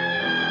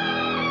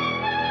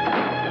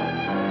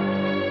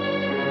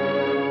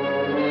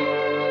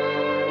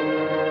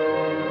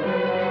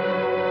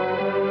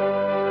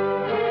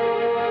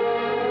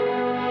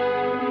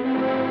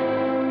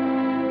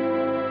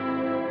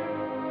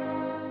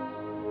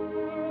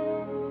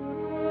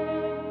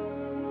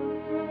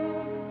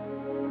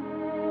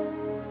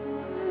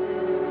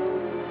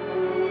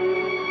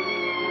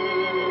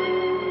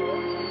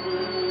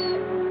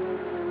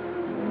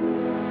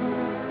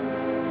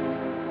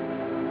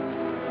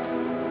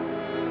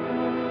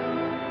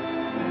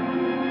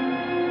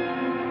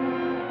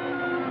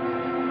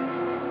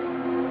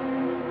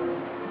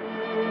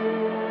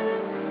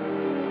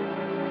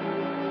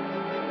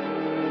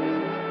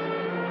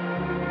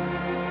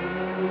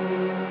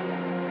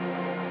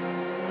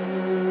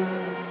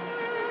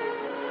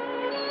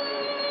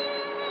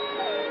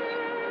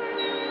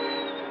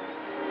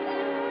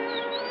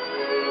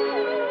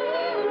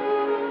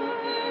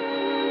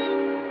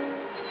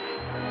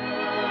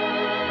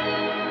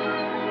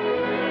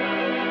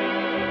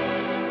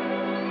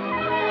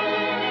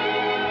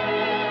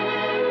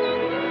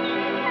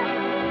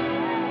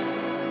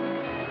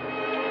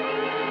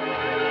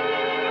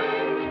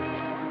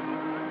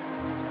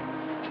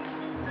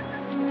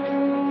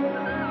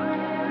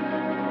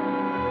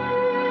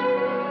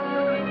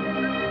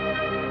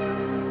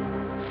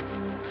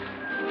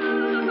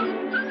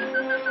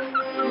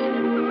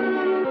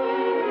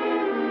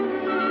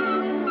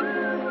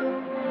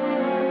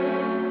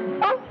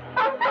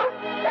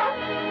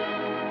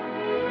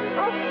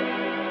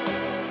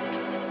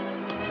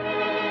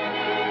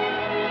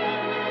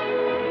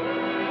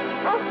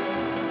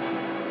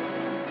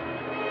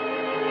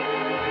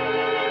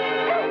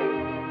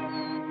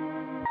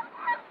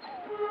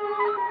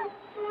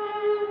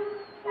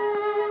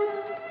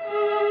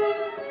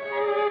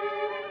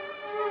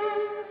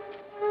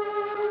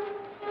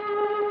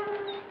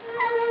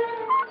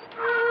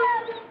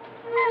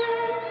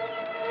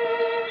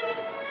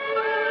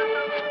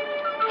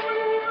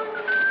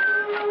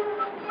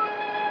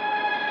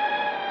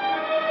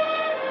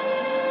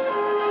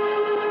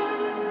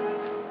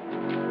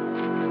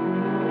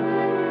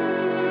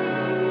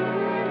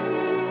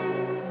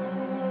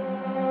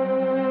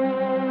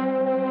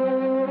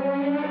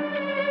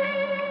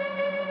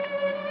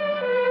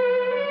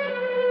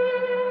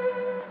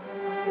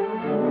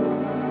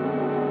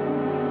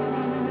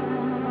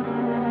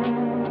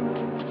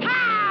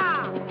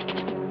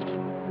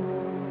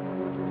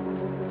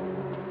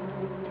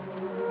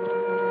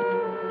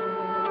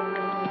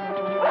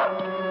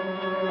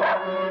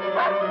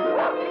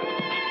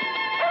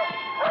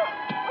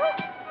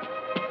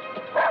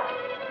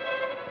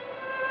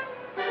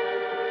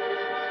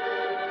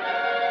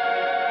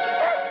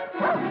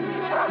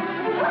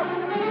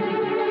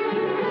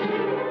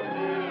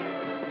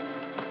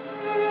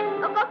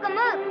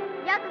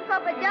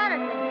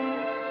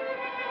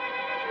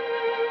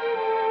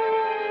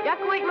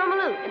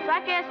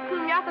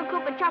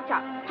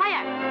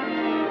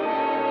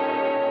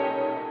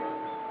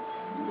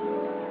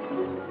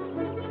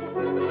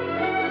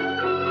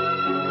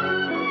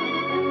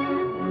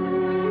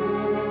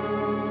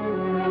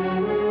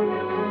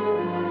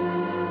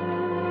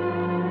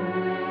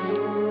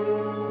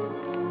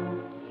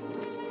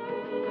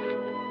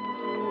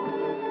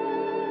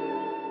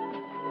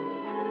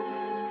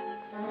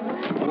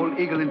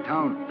 Eagle in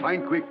town.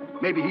 Find quick.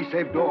 Maybe he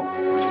saved dog.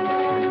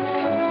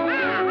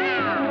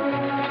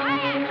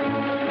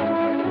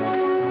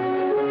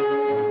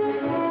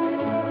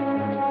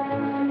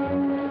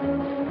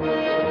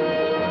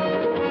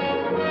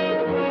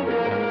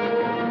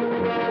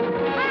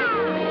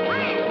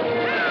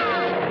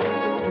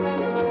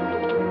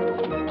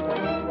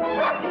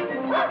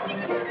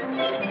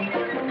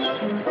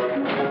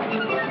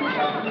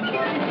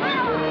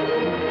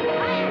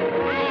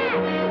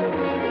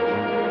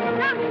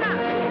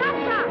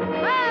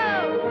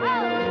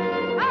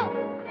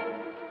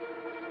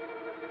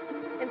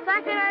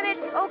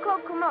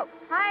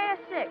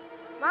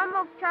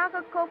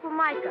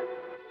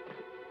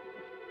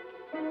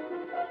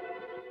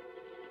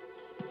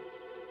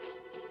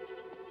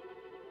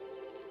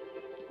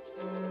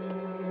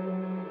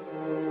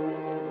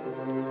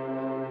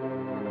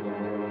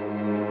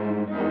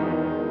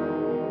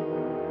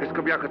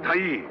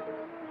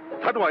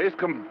 Sadwa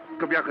iskam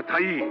kabyaka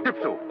tai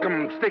tipso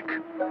kam stick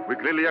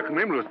wikrele yak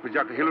memlos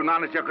pajaka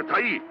hilunana yak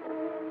tai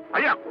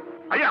ayak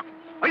ayak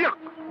ayak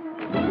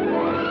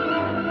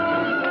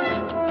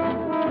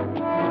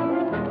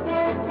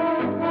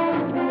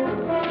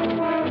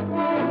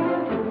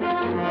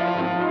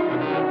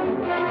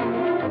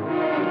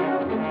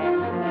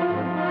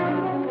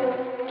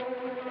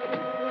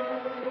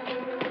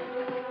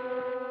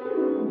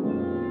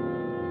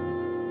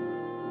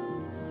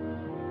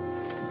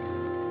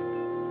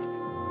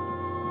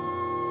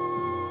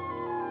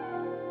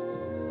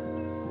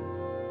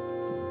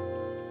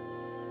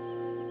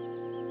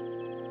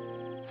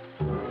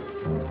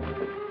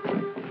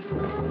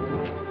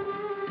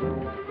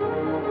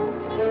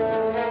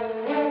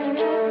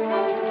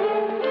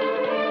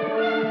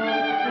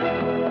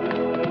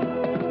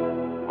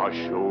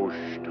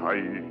Hashosh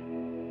tai.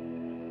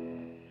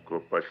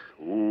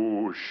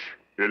 Kopashosh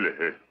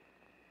ilhe.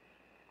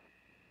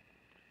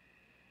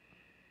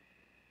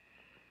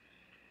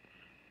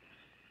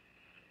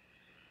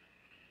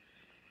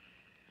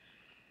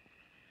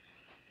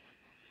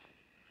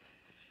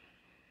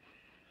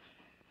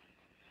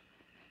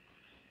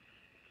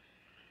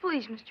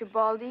 Please, Mr.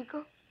 Bald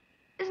Eagle.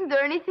 Isn't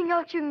there anything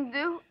else you can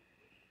do?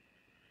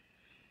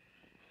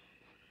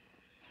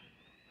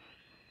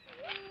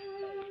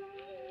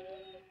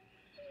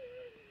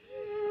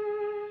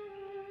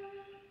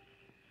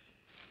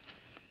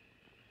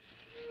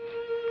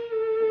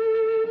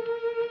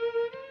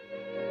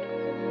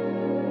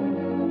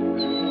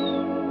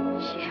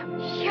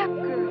 Shep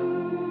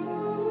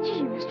girl.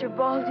 Gee, Mr.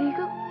 Bald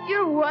Eagle,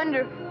 you're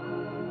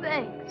wonderful.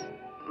 Thanks.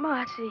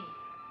 Mossy.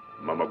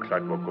 Mama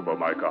Klako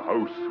Kubamaika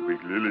house,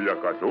 Big Lily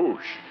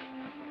Yakadosh.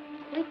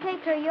 We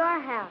take her your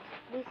house.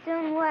 Be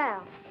soon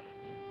well.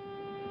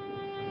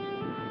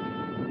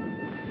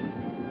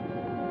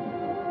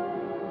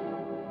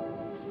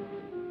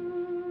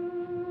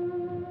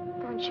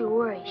 Don't you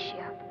worry,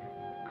 Shep.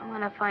 I'm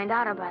gonna find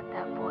out about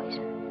that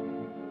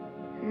poison.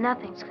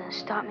 Nothing's gonna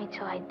stop me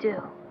till I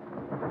do.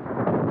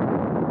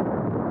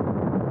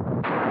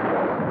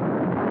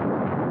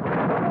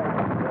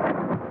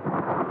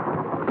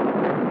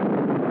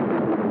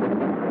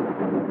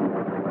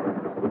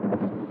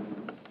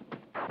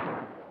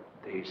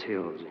 These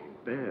hills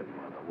ain't bad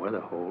while the weather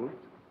holds.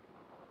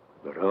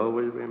 But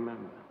always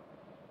remember,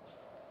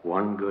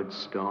 one good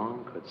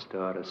storm could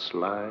start a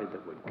slide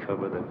that would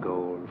cover the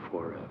gold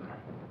forever.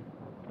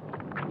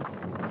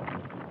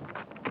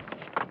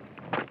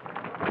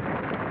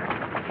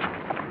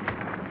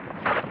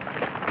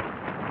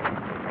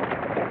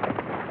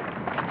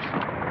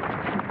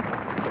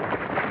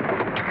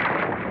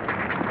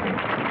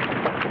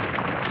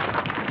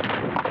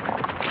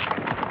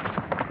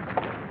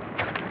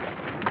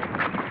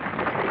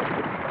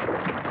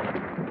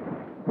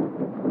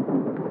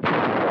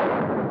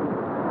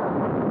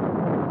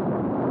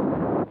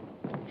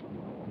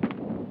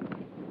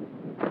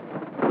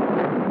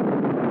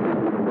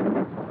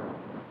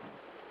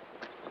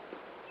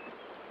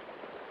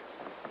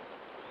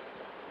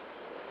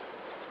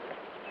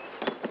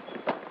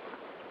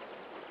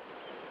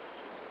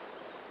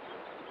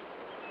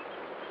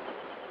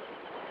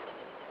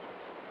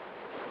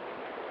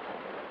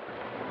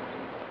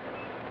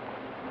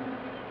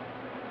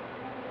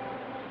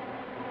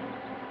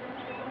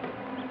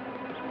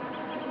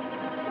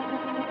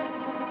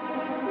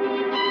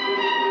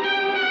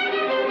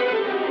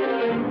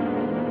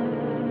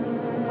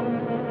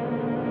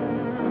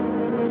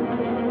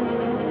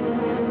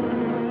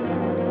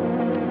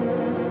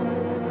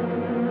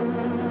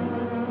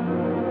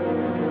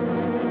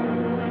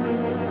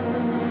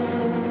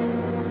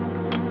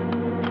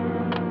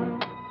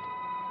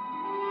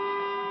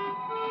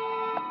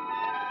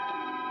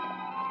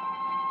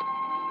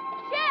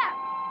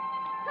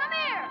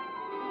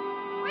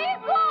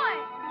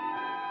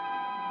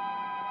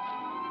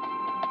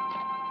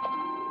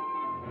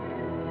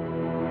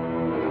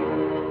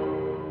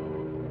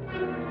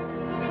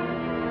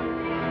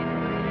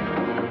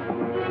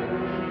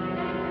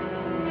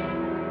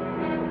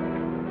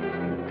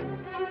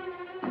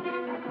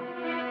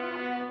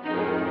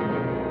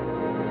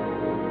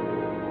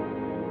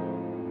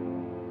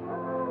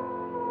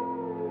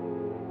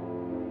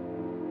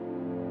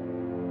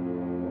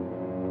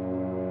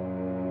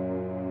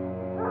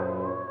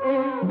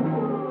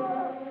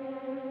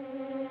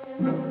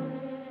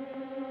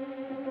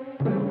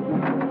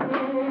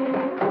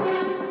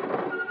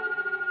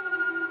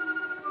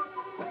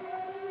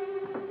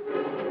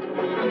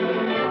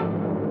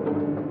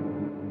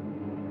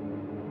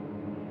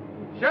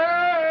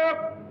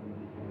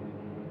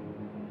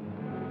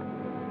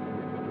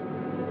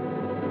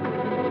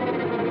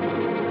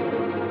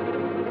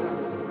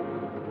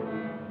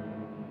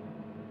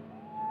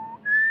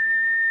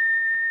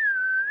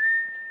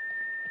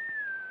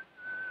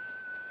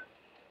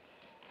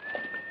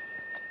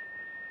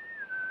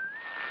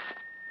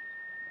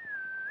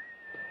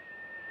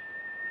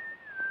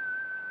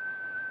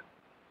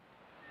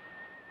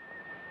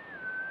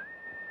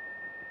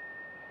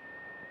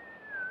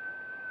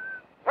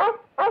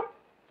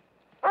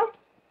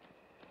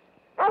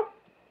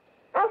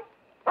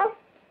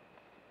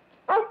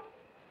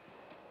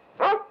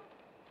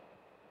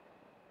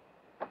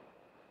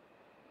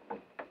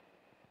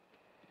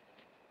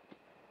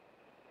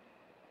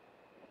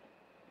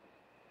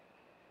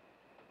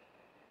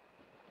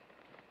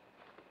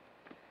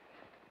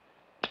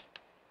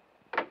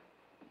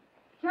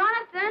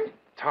 Jonathan?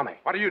 Tommy,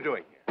 what are you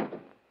doing here?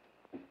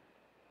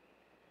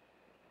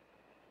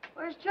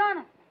 Where's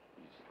Jonathan?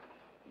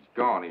 He's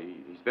gone.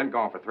 He's been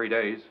gone for 3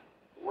 days.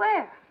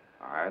 Where?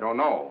 I don't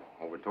know.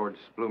 Over towards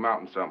Blue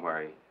Mountain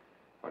somewhere. He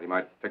thought he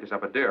might pick us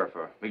up a deer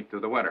for meat through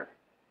the winter.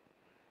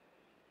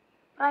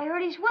 But I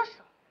heard his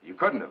whistle. You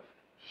couldn't have.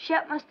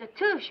 Shep must have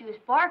too. She was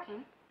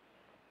barking.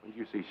 When did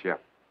you see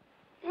Shep?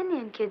 The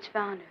Indian kids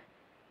found her.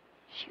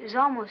 She was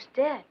almost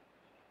dead.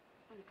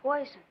 From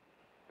poison.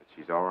 But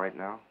she's all right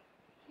now?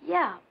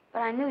 Yeah, but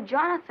I knew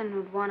Jonathan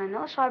would want to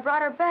know, so I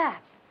brought her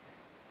back.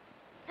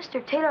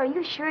 Mr. Taylor, are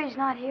you sure he's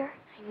not here?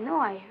 I know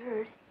I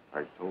heard.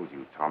 I told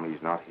you,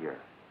 Tommy's not here.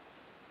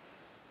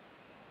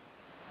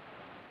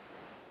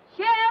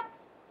 Shep!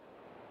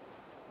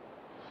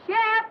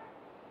 Shep!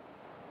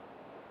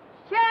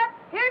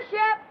 Shep! Here,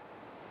 Shep!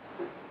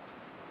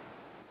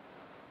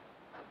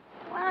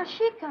 Why don't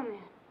she come in?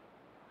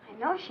 I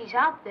know she's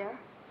out there.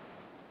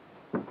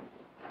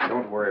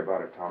 Don't worry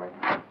about it, Tommy.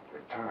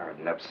 You're tired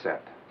and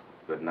upset.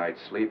 Good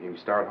night's sleep, and you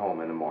can start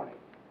home in the morning.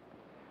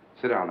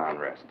 Sit down now and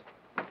rest.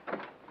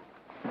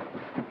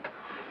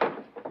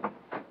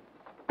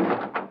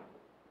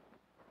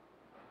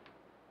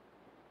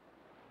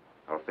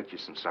 I'll fix you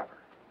some supper.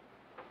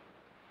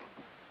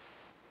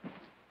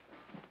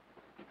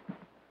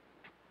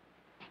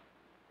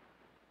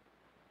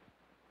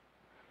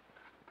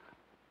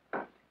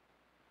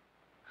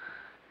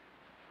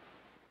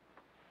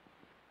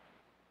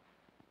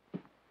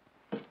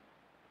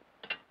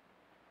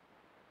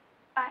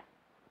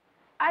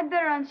 I'd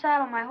better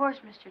unsaddle my horse,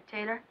 Mr.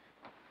 Taylor.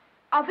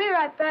 I'll be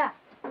right back.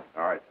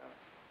 All right, Tommy.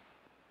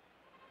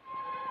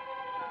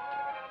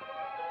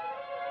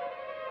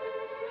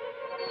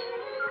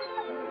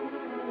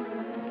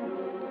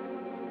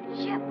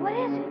 Shep, what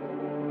is it?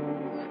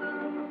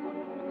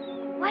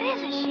 What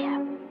is it,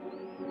 Shep?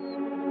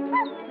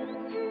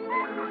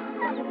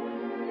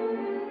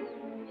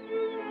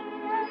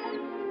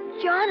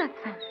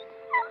 Jonathan.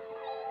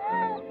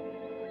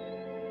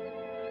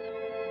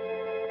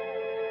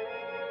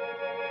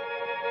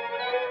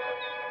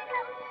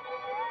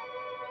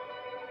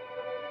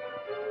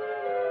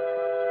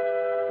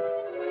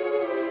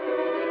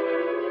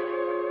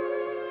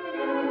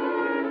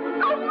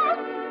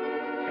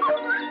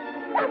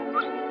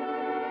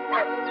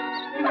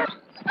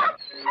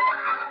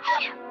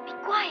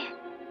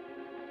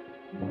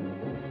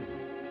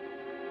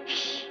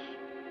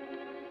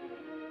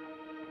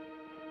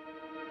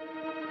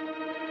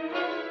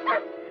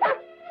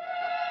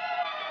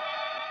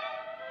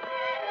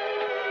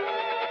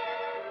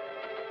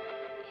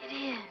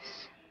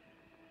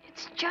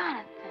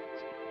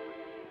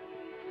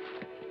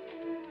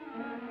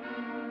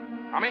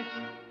 Tommy?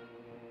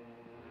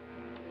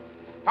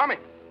 Tommy!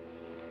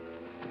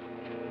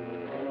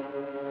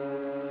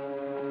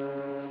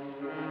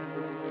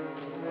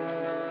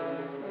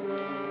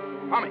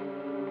 Tommy!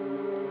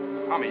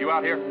 Tommy, you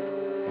out here?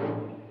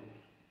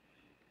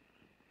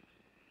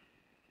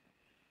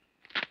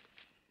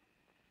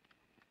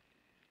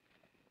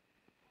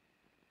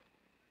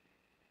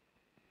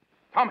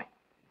 Tommy!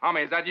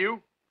 Tommy, is that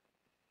you?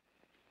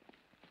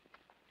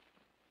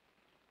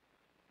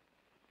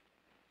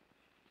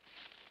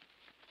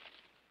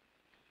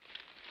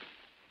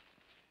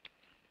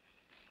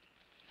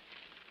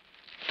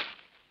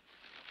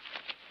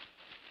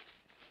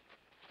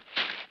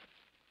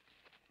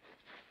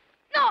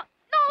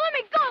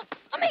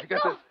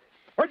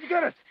 Where'd you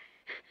get it?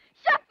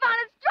 Shep found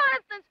it. It's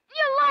Jonathan's.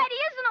 You lied. He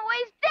isn't away.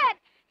 He's dead.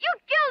 You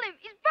killed him.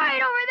 He's buried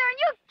over there, and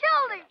you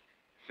killed him.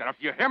 Shut up.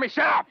 You hear me?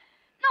 Shut up!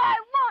 No, I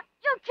won't.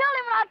 You killed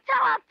him, and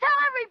I'll tell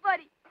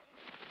everybody.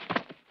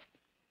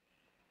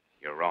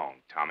 You're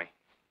wrong, Tommy.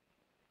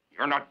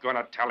 You're not going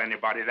to tell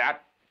anybody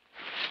that.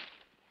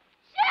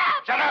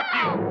 Shep! Shut up,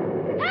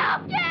 you!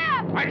 Help,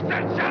 Shep! I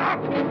said shut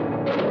up!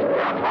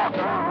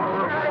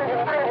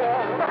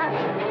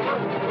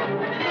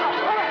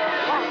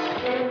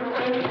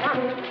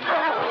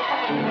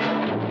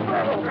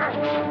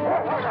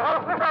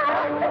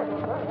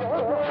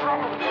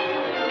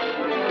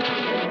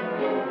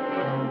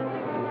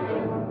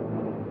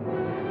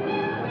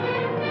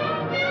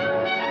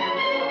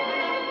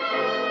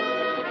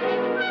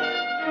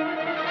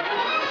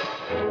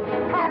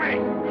 Tommy!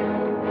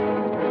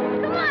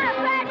 Come on,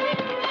 Apache!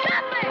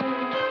 Stop it!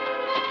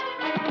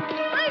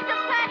 Please,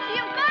 Apache,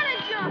 you've got to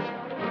jump!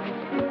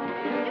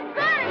 You've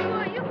got to,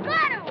 boy! You've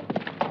got to!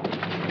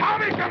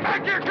 Tommy, come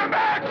back here! Come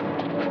back!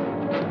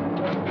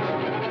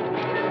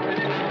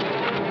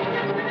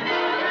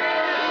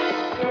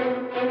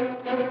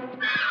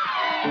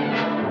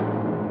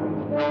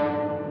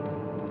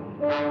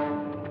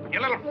 You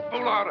little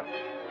fool out of...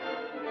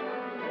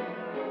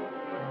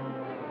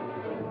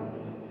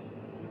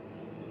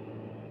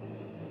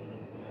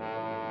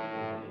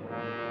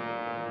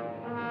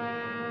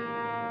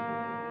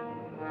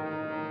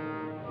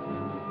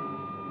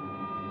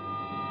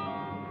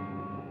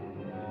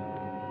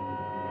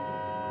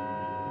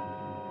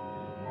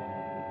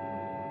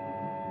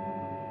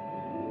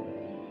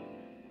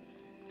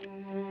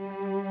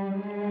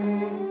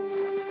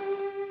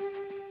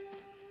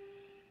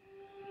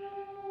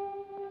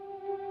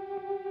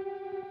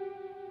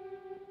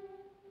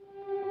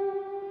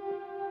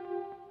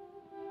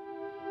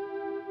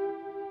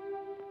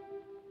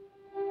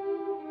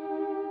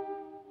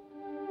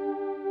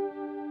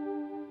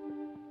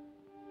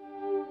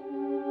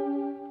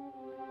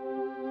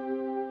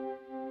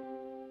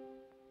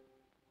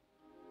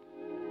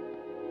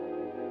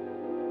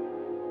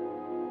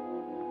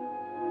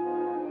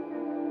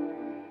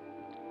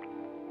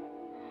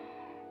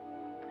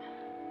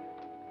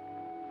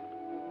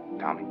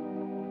 Tommy,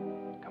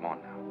 come on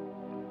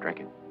now. Drink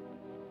it.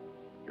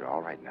 You're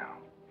all right now.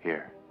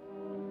 Here.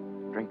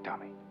 Drink,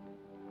 Tommy.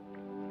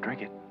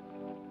 Drink it.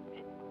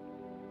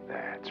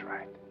 That's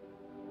right.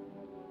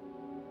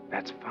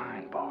 That's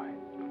fine, boy.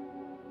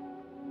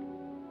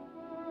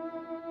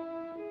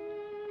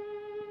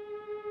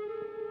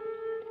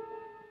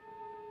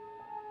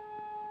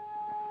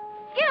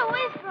 Get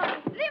away from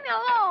me. Leave me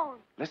alone.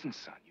 Listen,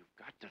 son, you've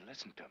got to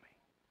listen to me.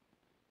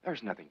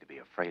 There's nothing to be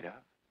afraid of.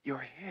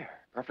 You're here,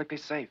 perfectly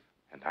safe,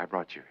 and I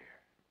brought you here.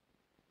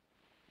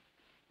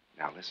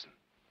 Now listen.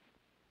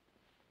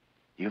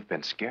 You've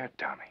been scared,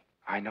 Tommy.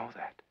 I know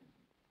that.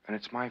 And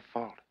it's my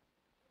fault.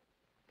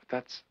 But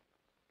that's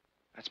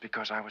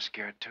because I was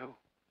scared, too.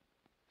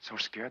 So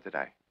scared that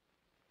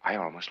I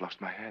almost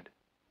lost my head.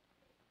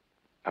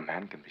 A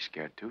man can be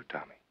scared, too,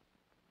 Tommy.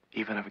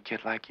 Even of a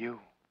kid like you.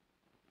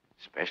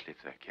 Especially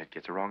if the kid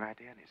gets the wrong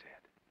idea in his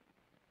head.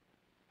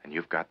 And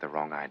you've got the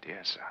wrong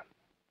idea, son.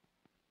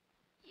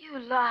 You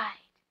lied.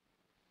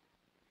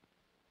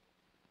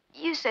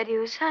 You said he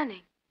was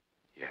hunting.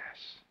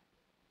 Yes.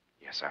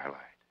 Yes, I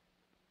lied.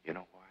 You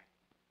know why?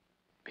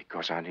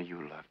 Because I knew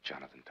you loved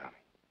Jonathan, Tommy.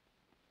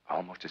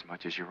 Almost as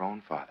much as your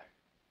own father.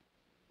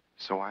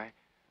 So I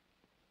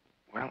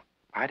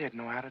didn't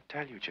know how to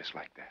tell you just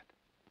like that.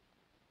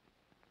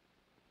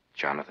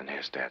 Jonathan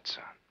is dead,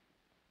 son.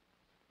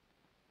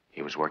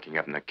 He was working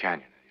up in the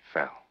canyon and he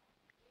fell.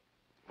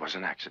 It was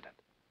an accident.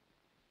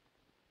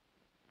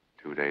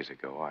 2 days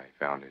ago, I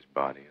found his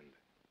body and,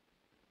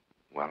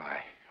 well,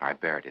 I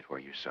buried it where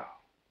you saw.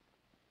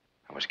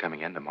 I was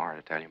coming in tomorrow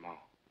to tell you more.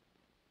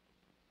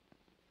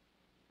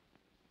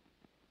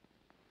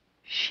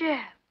 Shep.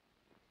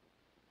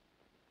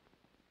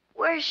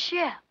 Where's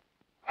Shep?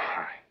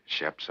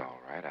 Shep's all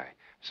right. I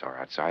saw her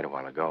outside a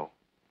while ago.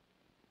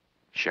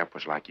 Shep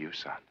was like you,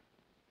 son.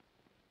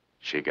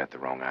 She got the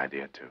wrong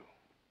idea, too.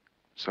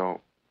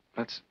 So,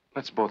 let's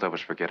both of us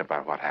forget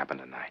about what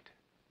happened tonight.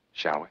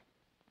 Shall we?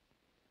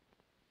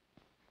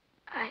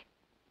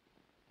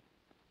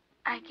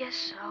 I guess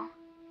so.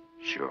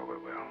 Sure we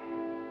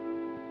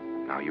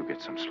will. Now you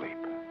get some sleep,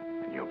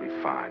 and you'll be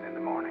fine in the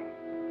morning.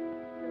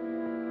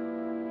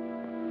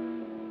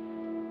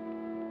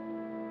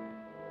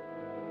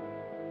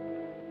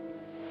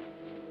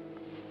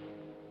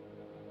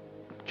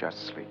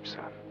 Just sleep,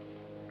 son,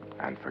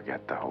 and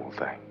forget the whole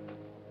thing.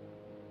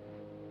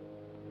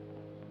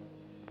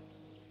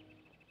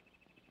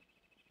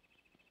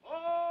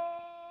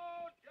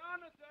 Oh,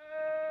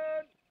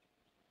 Jonathan!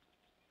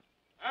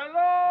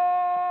 Hello!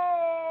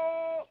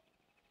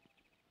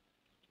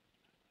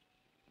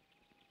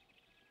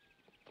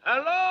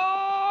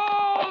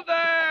 Hello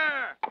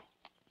there!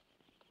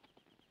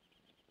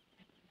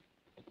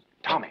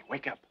 Tommy,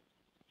 wake up.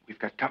 We've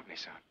got company,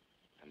 son.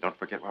 And don't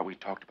forget what we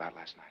talked about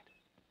last night.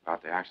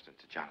 About the accident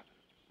to Jonathan.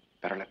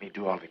 Better let me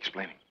do all the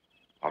explaining.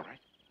 All right?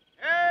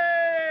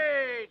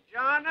 Hey,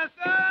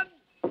 Jonathan!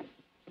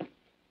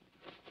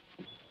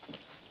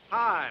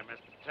 Hi,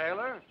 Mr.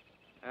 Taylor.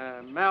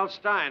 Mel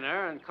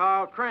Steiner and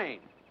Carl Crane.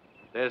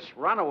 This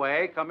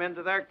runaway come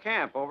into their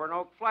camp over in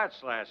Oak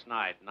Flats last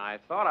night, and I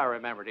thought I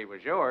remembered he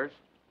was yours.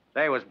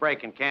 They was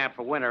breaking camp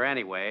for winter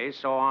anyway,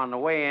 so on the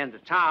way into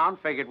town,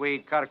 figured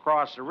we'd cut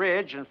across the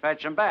ridge and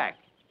fetch him back.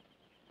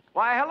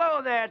 Why,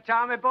 hello there,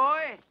 Tommy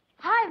boy.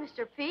 Hi,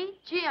 Mr. Pete.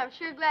 Gee, I'm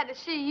sure glad to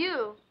see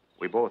you.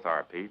 We both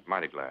are, Pete.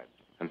 Mighty glad.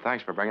 And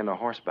thanks for bringing the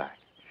horse back.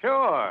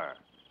 Sure.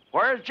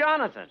 Where's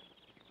Jonathan?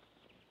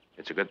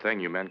 It's a good thing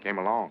you men came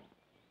along.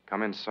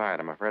 Come inside.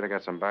 I'm afraid I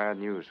got some bad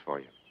news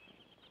for you.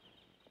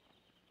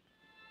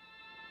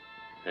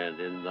 And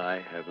in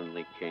thy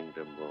heavenly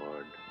kingdom,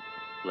 Lord,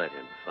 let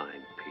him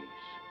find peace.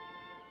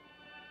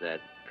 That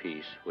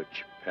peace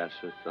which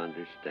passeth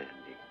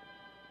understanding.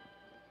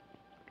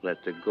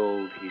 Let the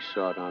gold he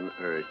sought on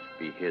earth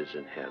be his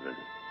in heaven,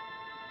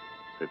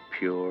 the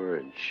pure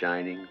and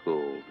shining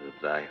gold of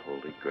thy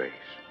holy grace.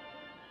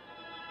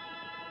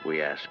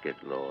 We ask it,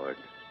 Lord,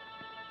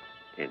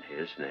 in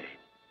his name.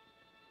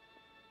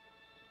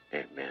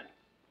 Amen.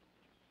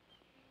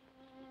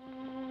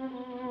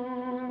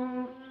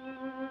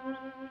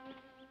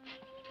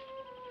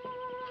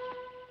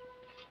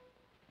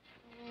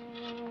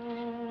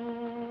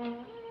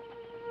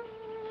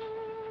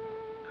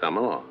 Come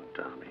along,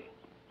 Tommy.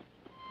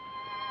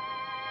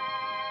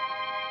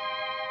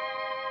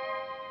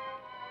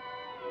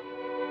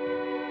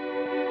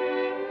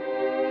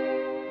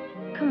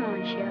 Come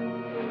on,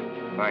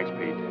 Shep. Thanks,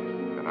 Pete.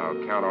 And I'll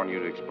count on you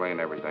to explain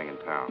everything in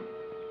town.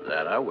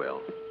 That I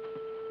will.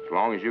 As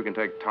long as you can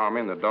take Tommy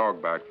and the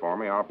dog back for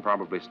me, I'll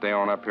probably stay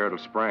on up here till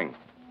spring.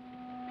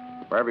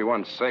 For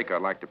everyone's sake,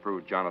 I'd like to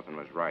prove Jonathan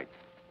was right.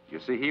 You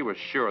see, he was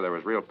sure there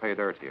was real pay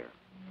dirt here.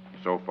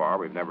 So far,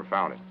 we've never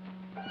found it.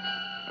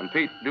 And,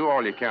 Pete, do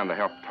all you can to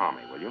help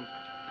Tommy, will you?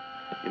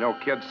 You know,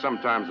 kids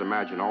sometimes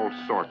imagine all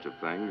sorts of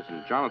things,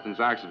 and Jonathan's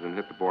accident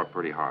hit the boy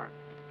pretty hard.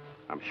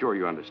 I'm sure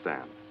you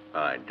understand.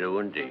 I do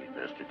indeed,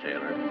 Mr.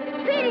 Taylor.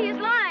 Petey is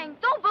lying.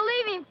 Don't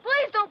believe him.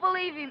 Please don't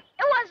believe him.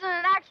 It wasn't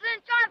an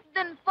accident. Jonathan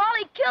didn't fall.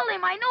 He killed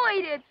him. I know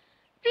he did.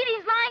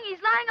 Petey's lying.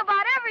 He's lying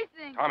about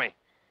everything. Tommy.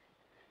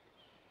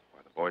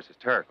 The boy's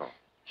hysterical.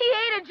 He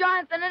hated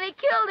Jonathan and he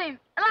killed him.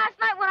 And last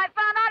night when I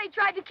found out, he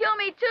tried to kill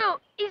me too.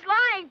 He's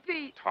lying,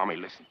 Pete. Tommy,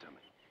 listen to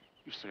me.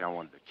 You say I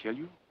wanted to kill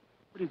you?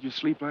 Where did you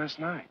sleep last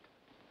night?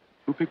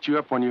 Who picked you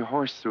up when your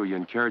horse threw you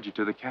and carried you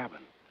to the cabin?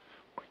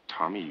 Why,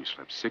 Tommy, you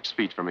slept 6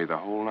 feet from me the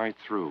whole night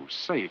through,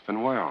 safe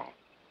and well.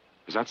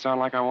 Does that sound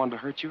like I wanted to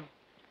hurt you?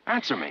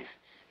 Answer me.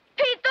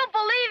 Pete, don't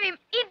believe him.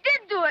 He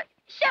did do it.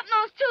 Shep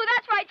knows too.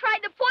 That's why I tried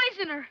to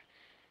poison her.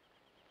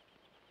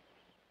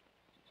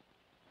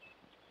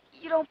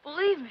 You don't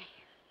believe me.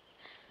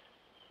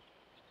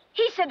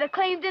 He said the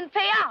claim didn't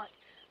pay out,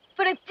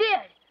 but it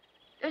did.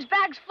 There's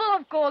bags full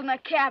of gold in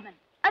that cabin.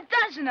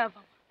 12 of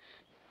them.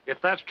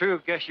 If that's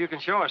true, guess you can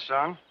show us,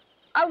 son.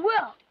 I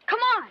will. Come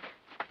on.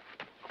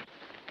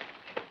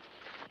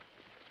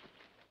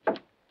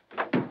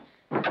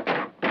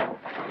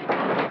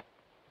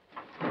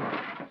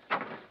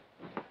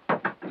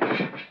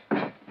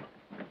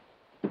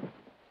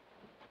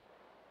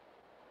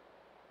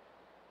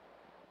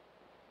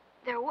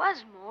 There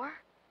was more.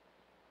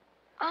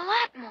 A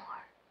lot more.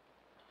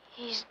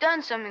 He's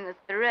done something with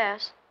the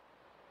rest.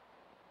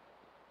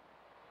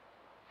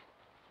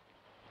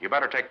 You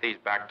better take these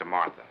back to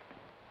Martha.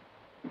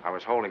 I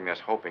was holding this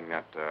hoping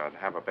that I'd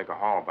have a bigger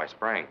haul by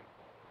spring.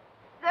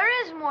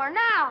 There is more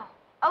now.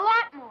 A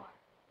lot more.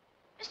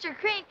 Mr.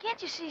 Crane,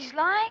 can't you see he's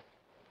lying?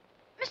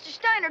 Mr.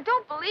 Steiner,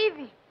 don't believe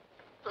him.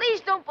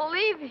 Please don't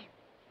believe him.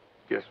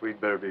 Guess we'd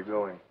better be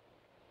going.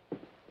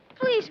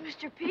 Please,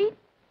 Mr. Pete.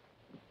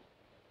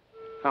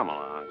 Come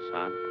along,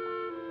 son.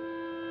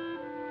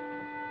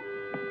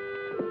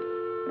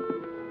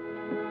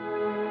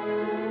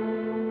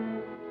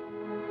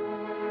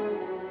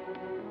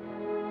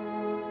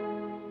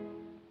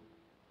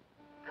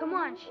 Come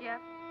on,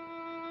 Shep.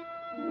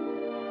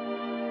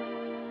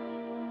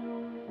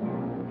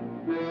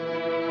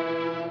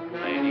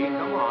 Lady,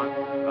 come on.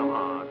 Come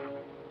on.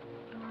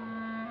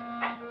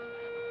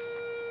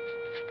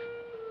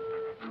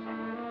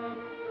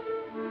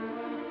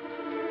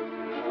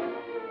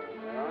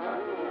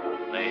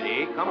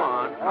 Lady, come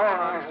on. Come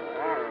on.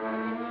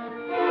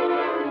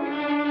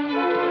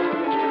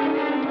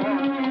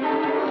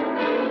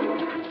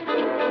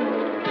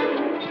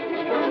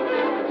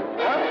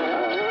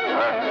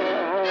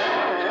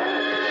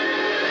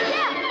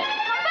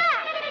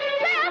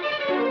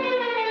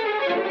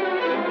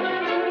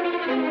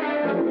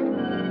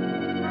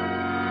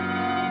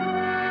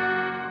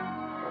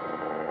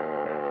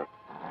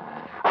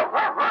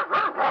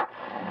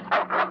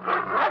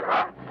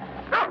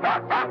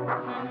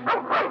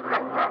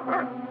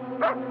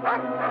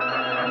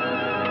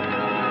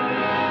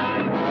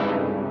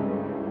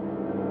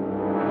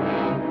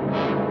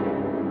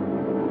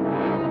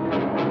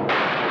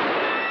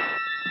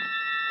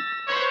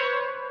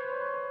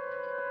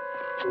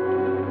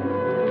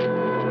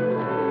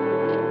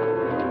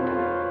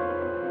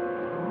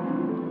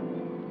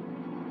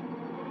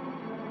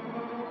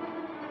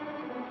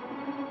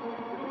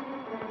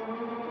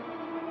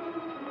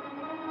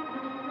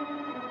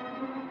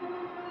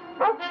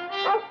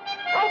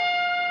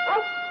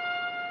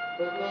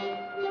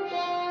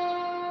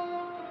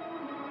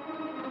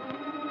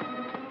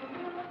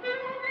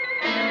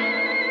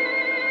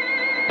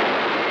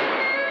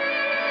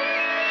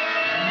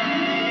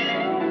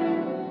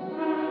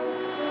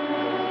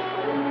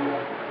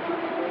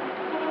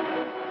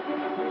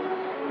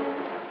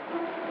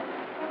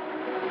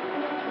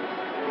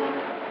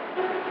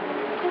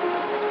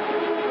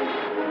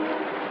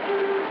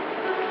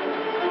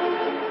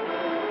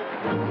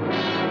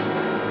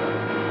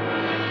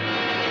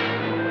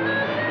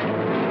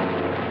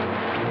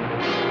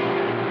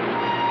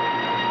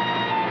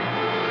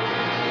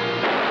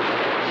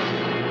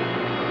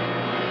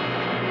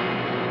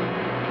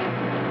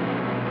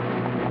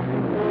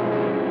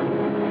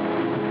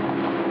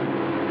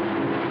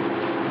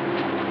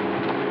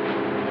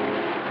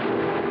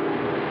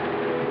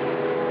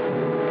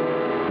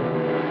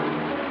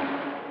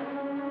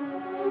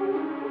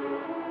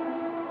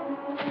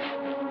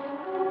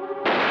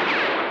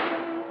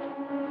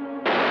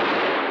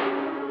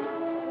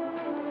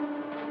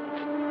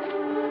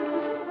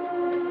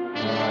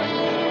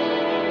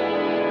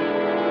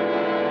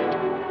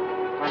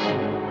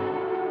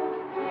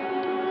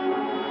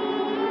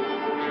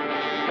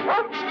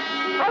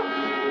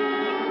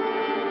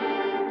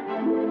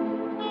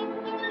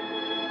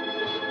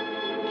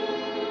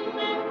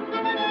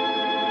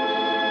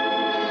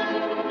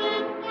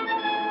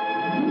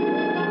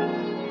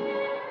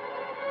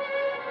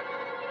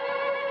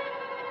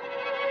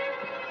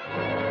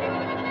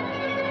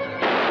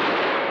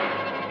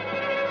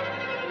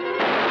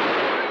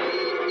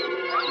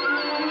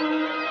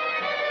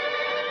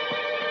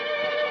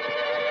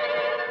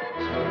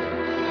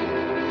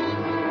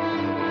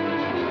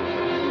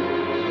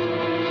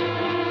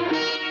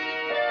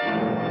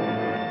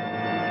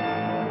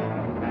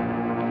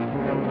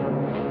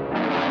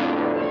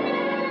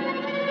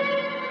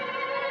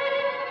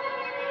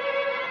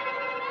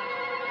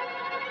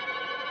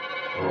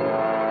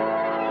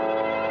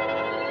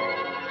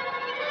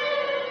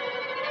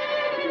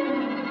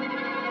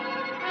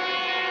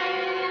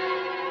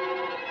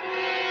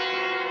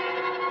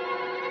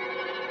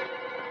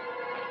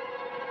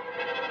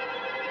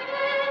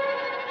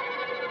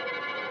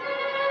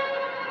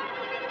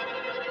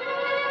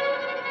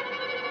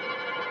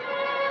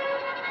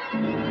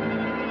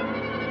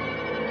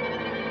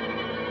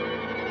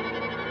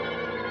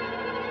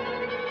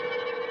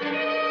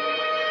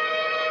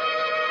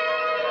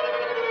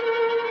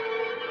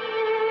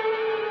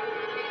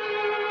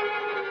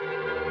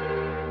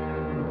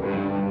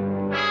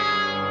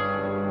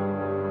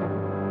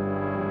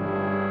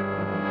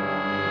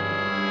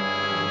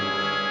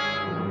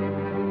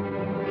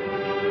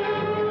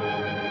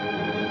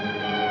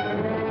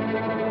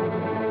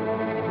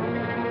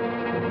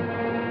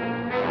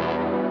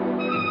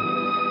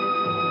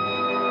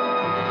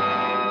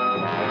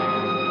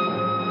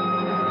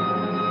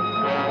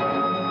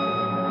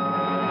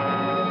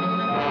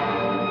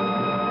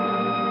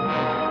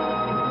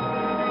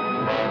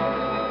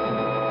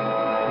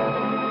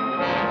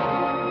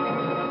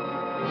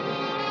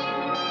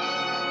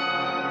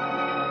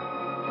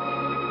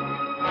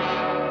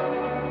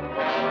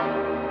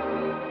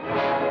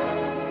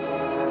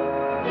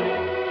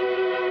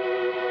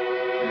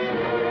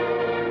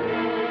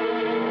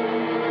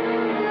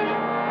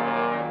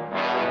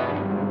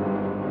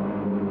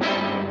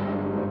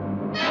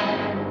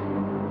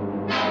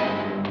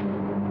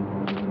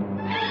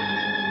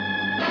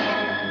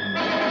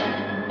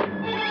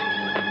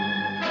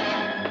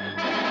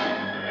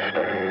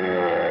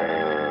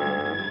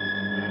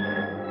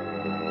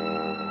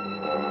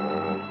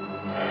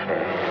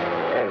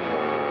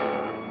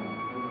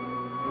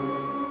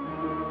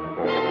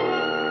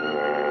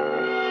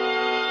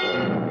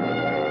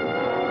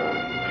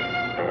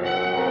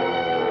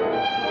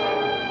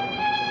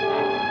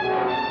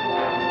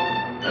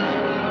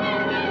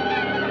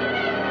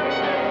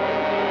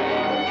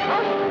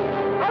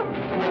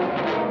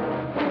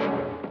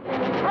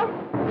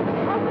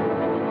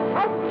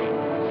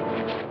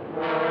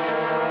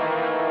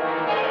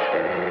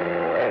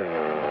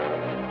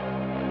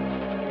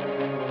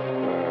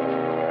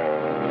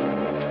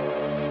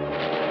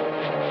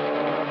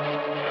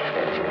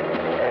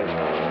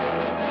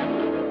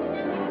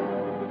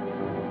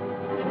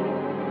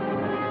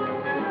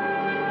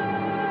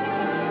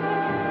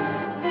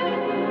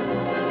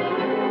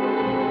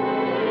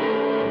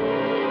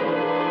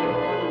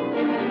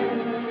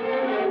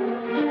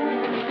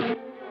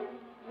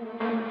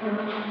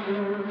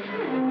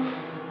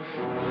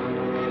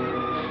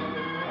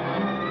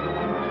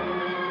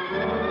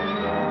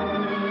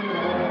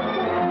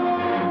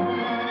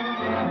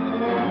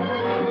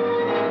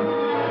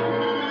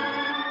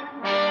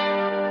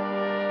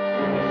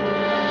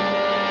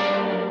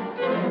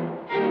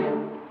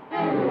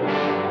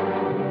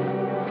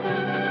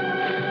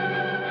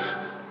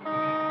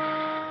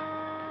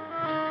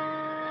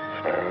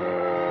 No,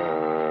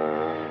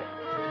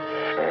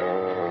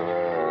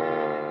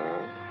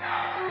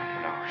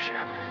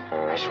 Shep.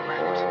 I swear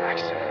it was an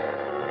accident.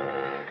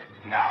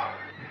 No.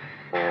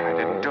 I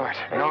didn't do it.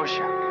 No,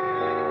 Shep.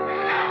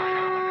 No.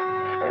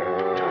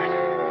 Don't do it.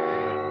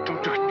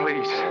 Don't do it,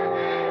 please. I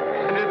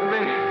didn't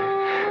mean it.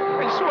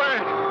 I swear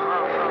it.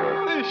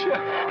 Please,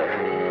 Shep.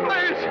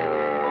 Please.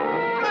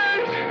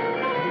 Please.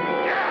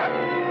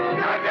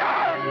 No.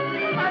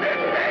 I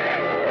didn't mean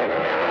it.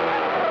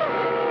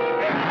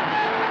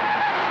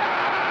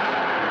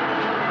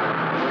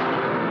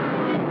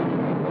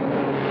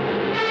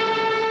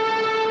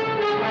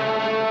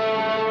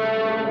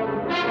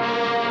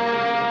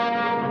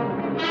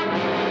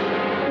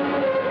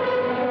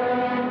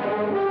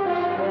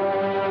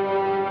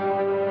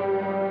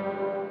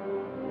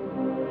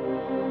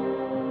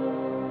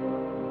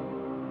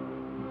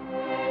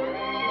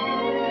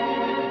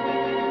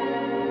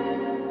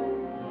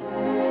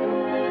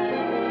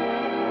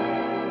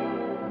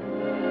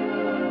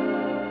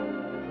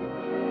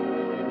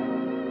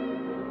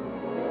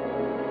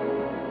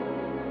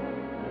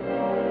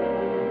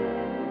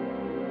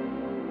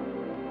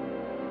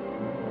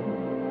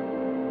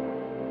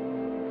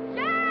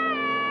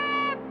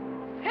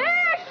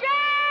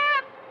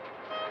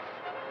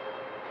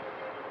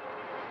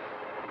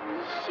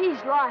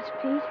 She's lost,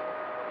 Pete.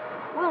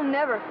 We'll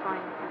never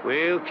find her.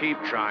 We'll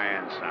keep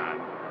trying,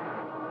 son.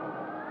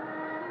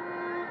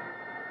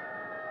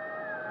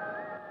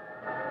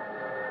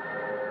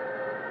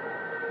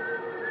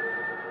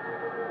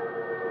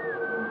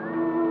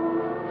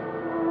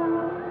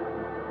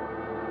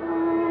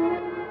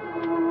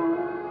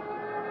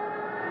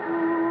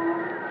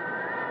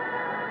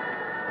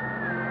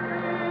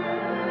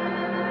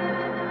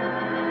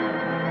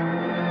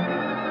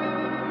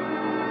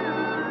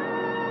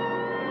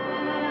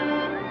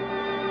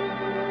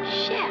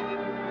 Shep,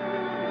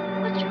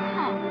 what's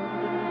wrong?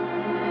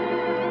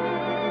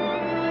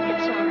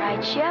 It's all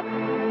right, Shep.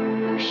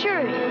 I'm sure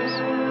it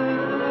is.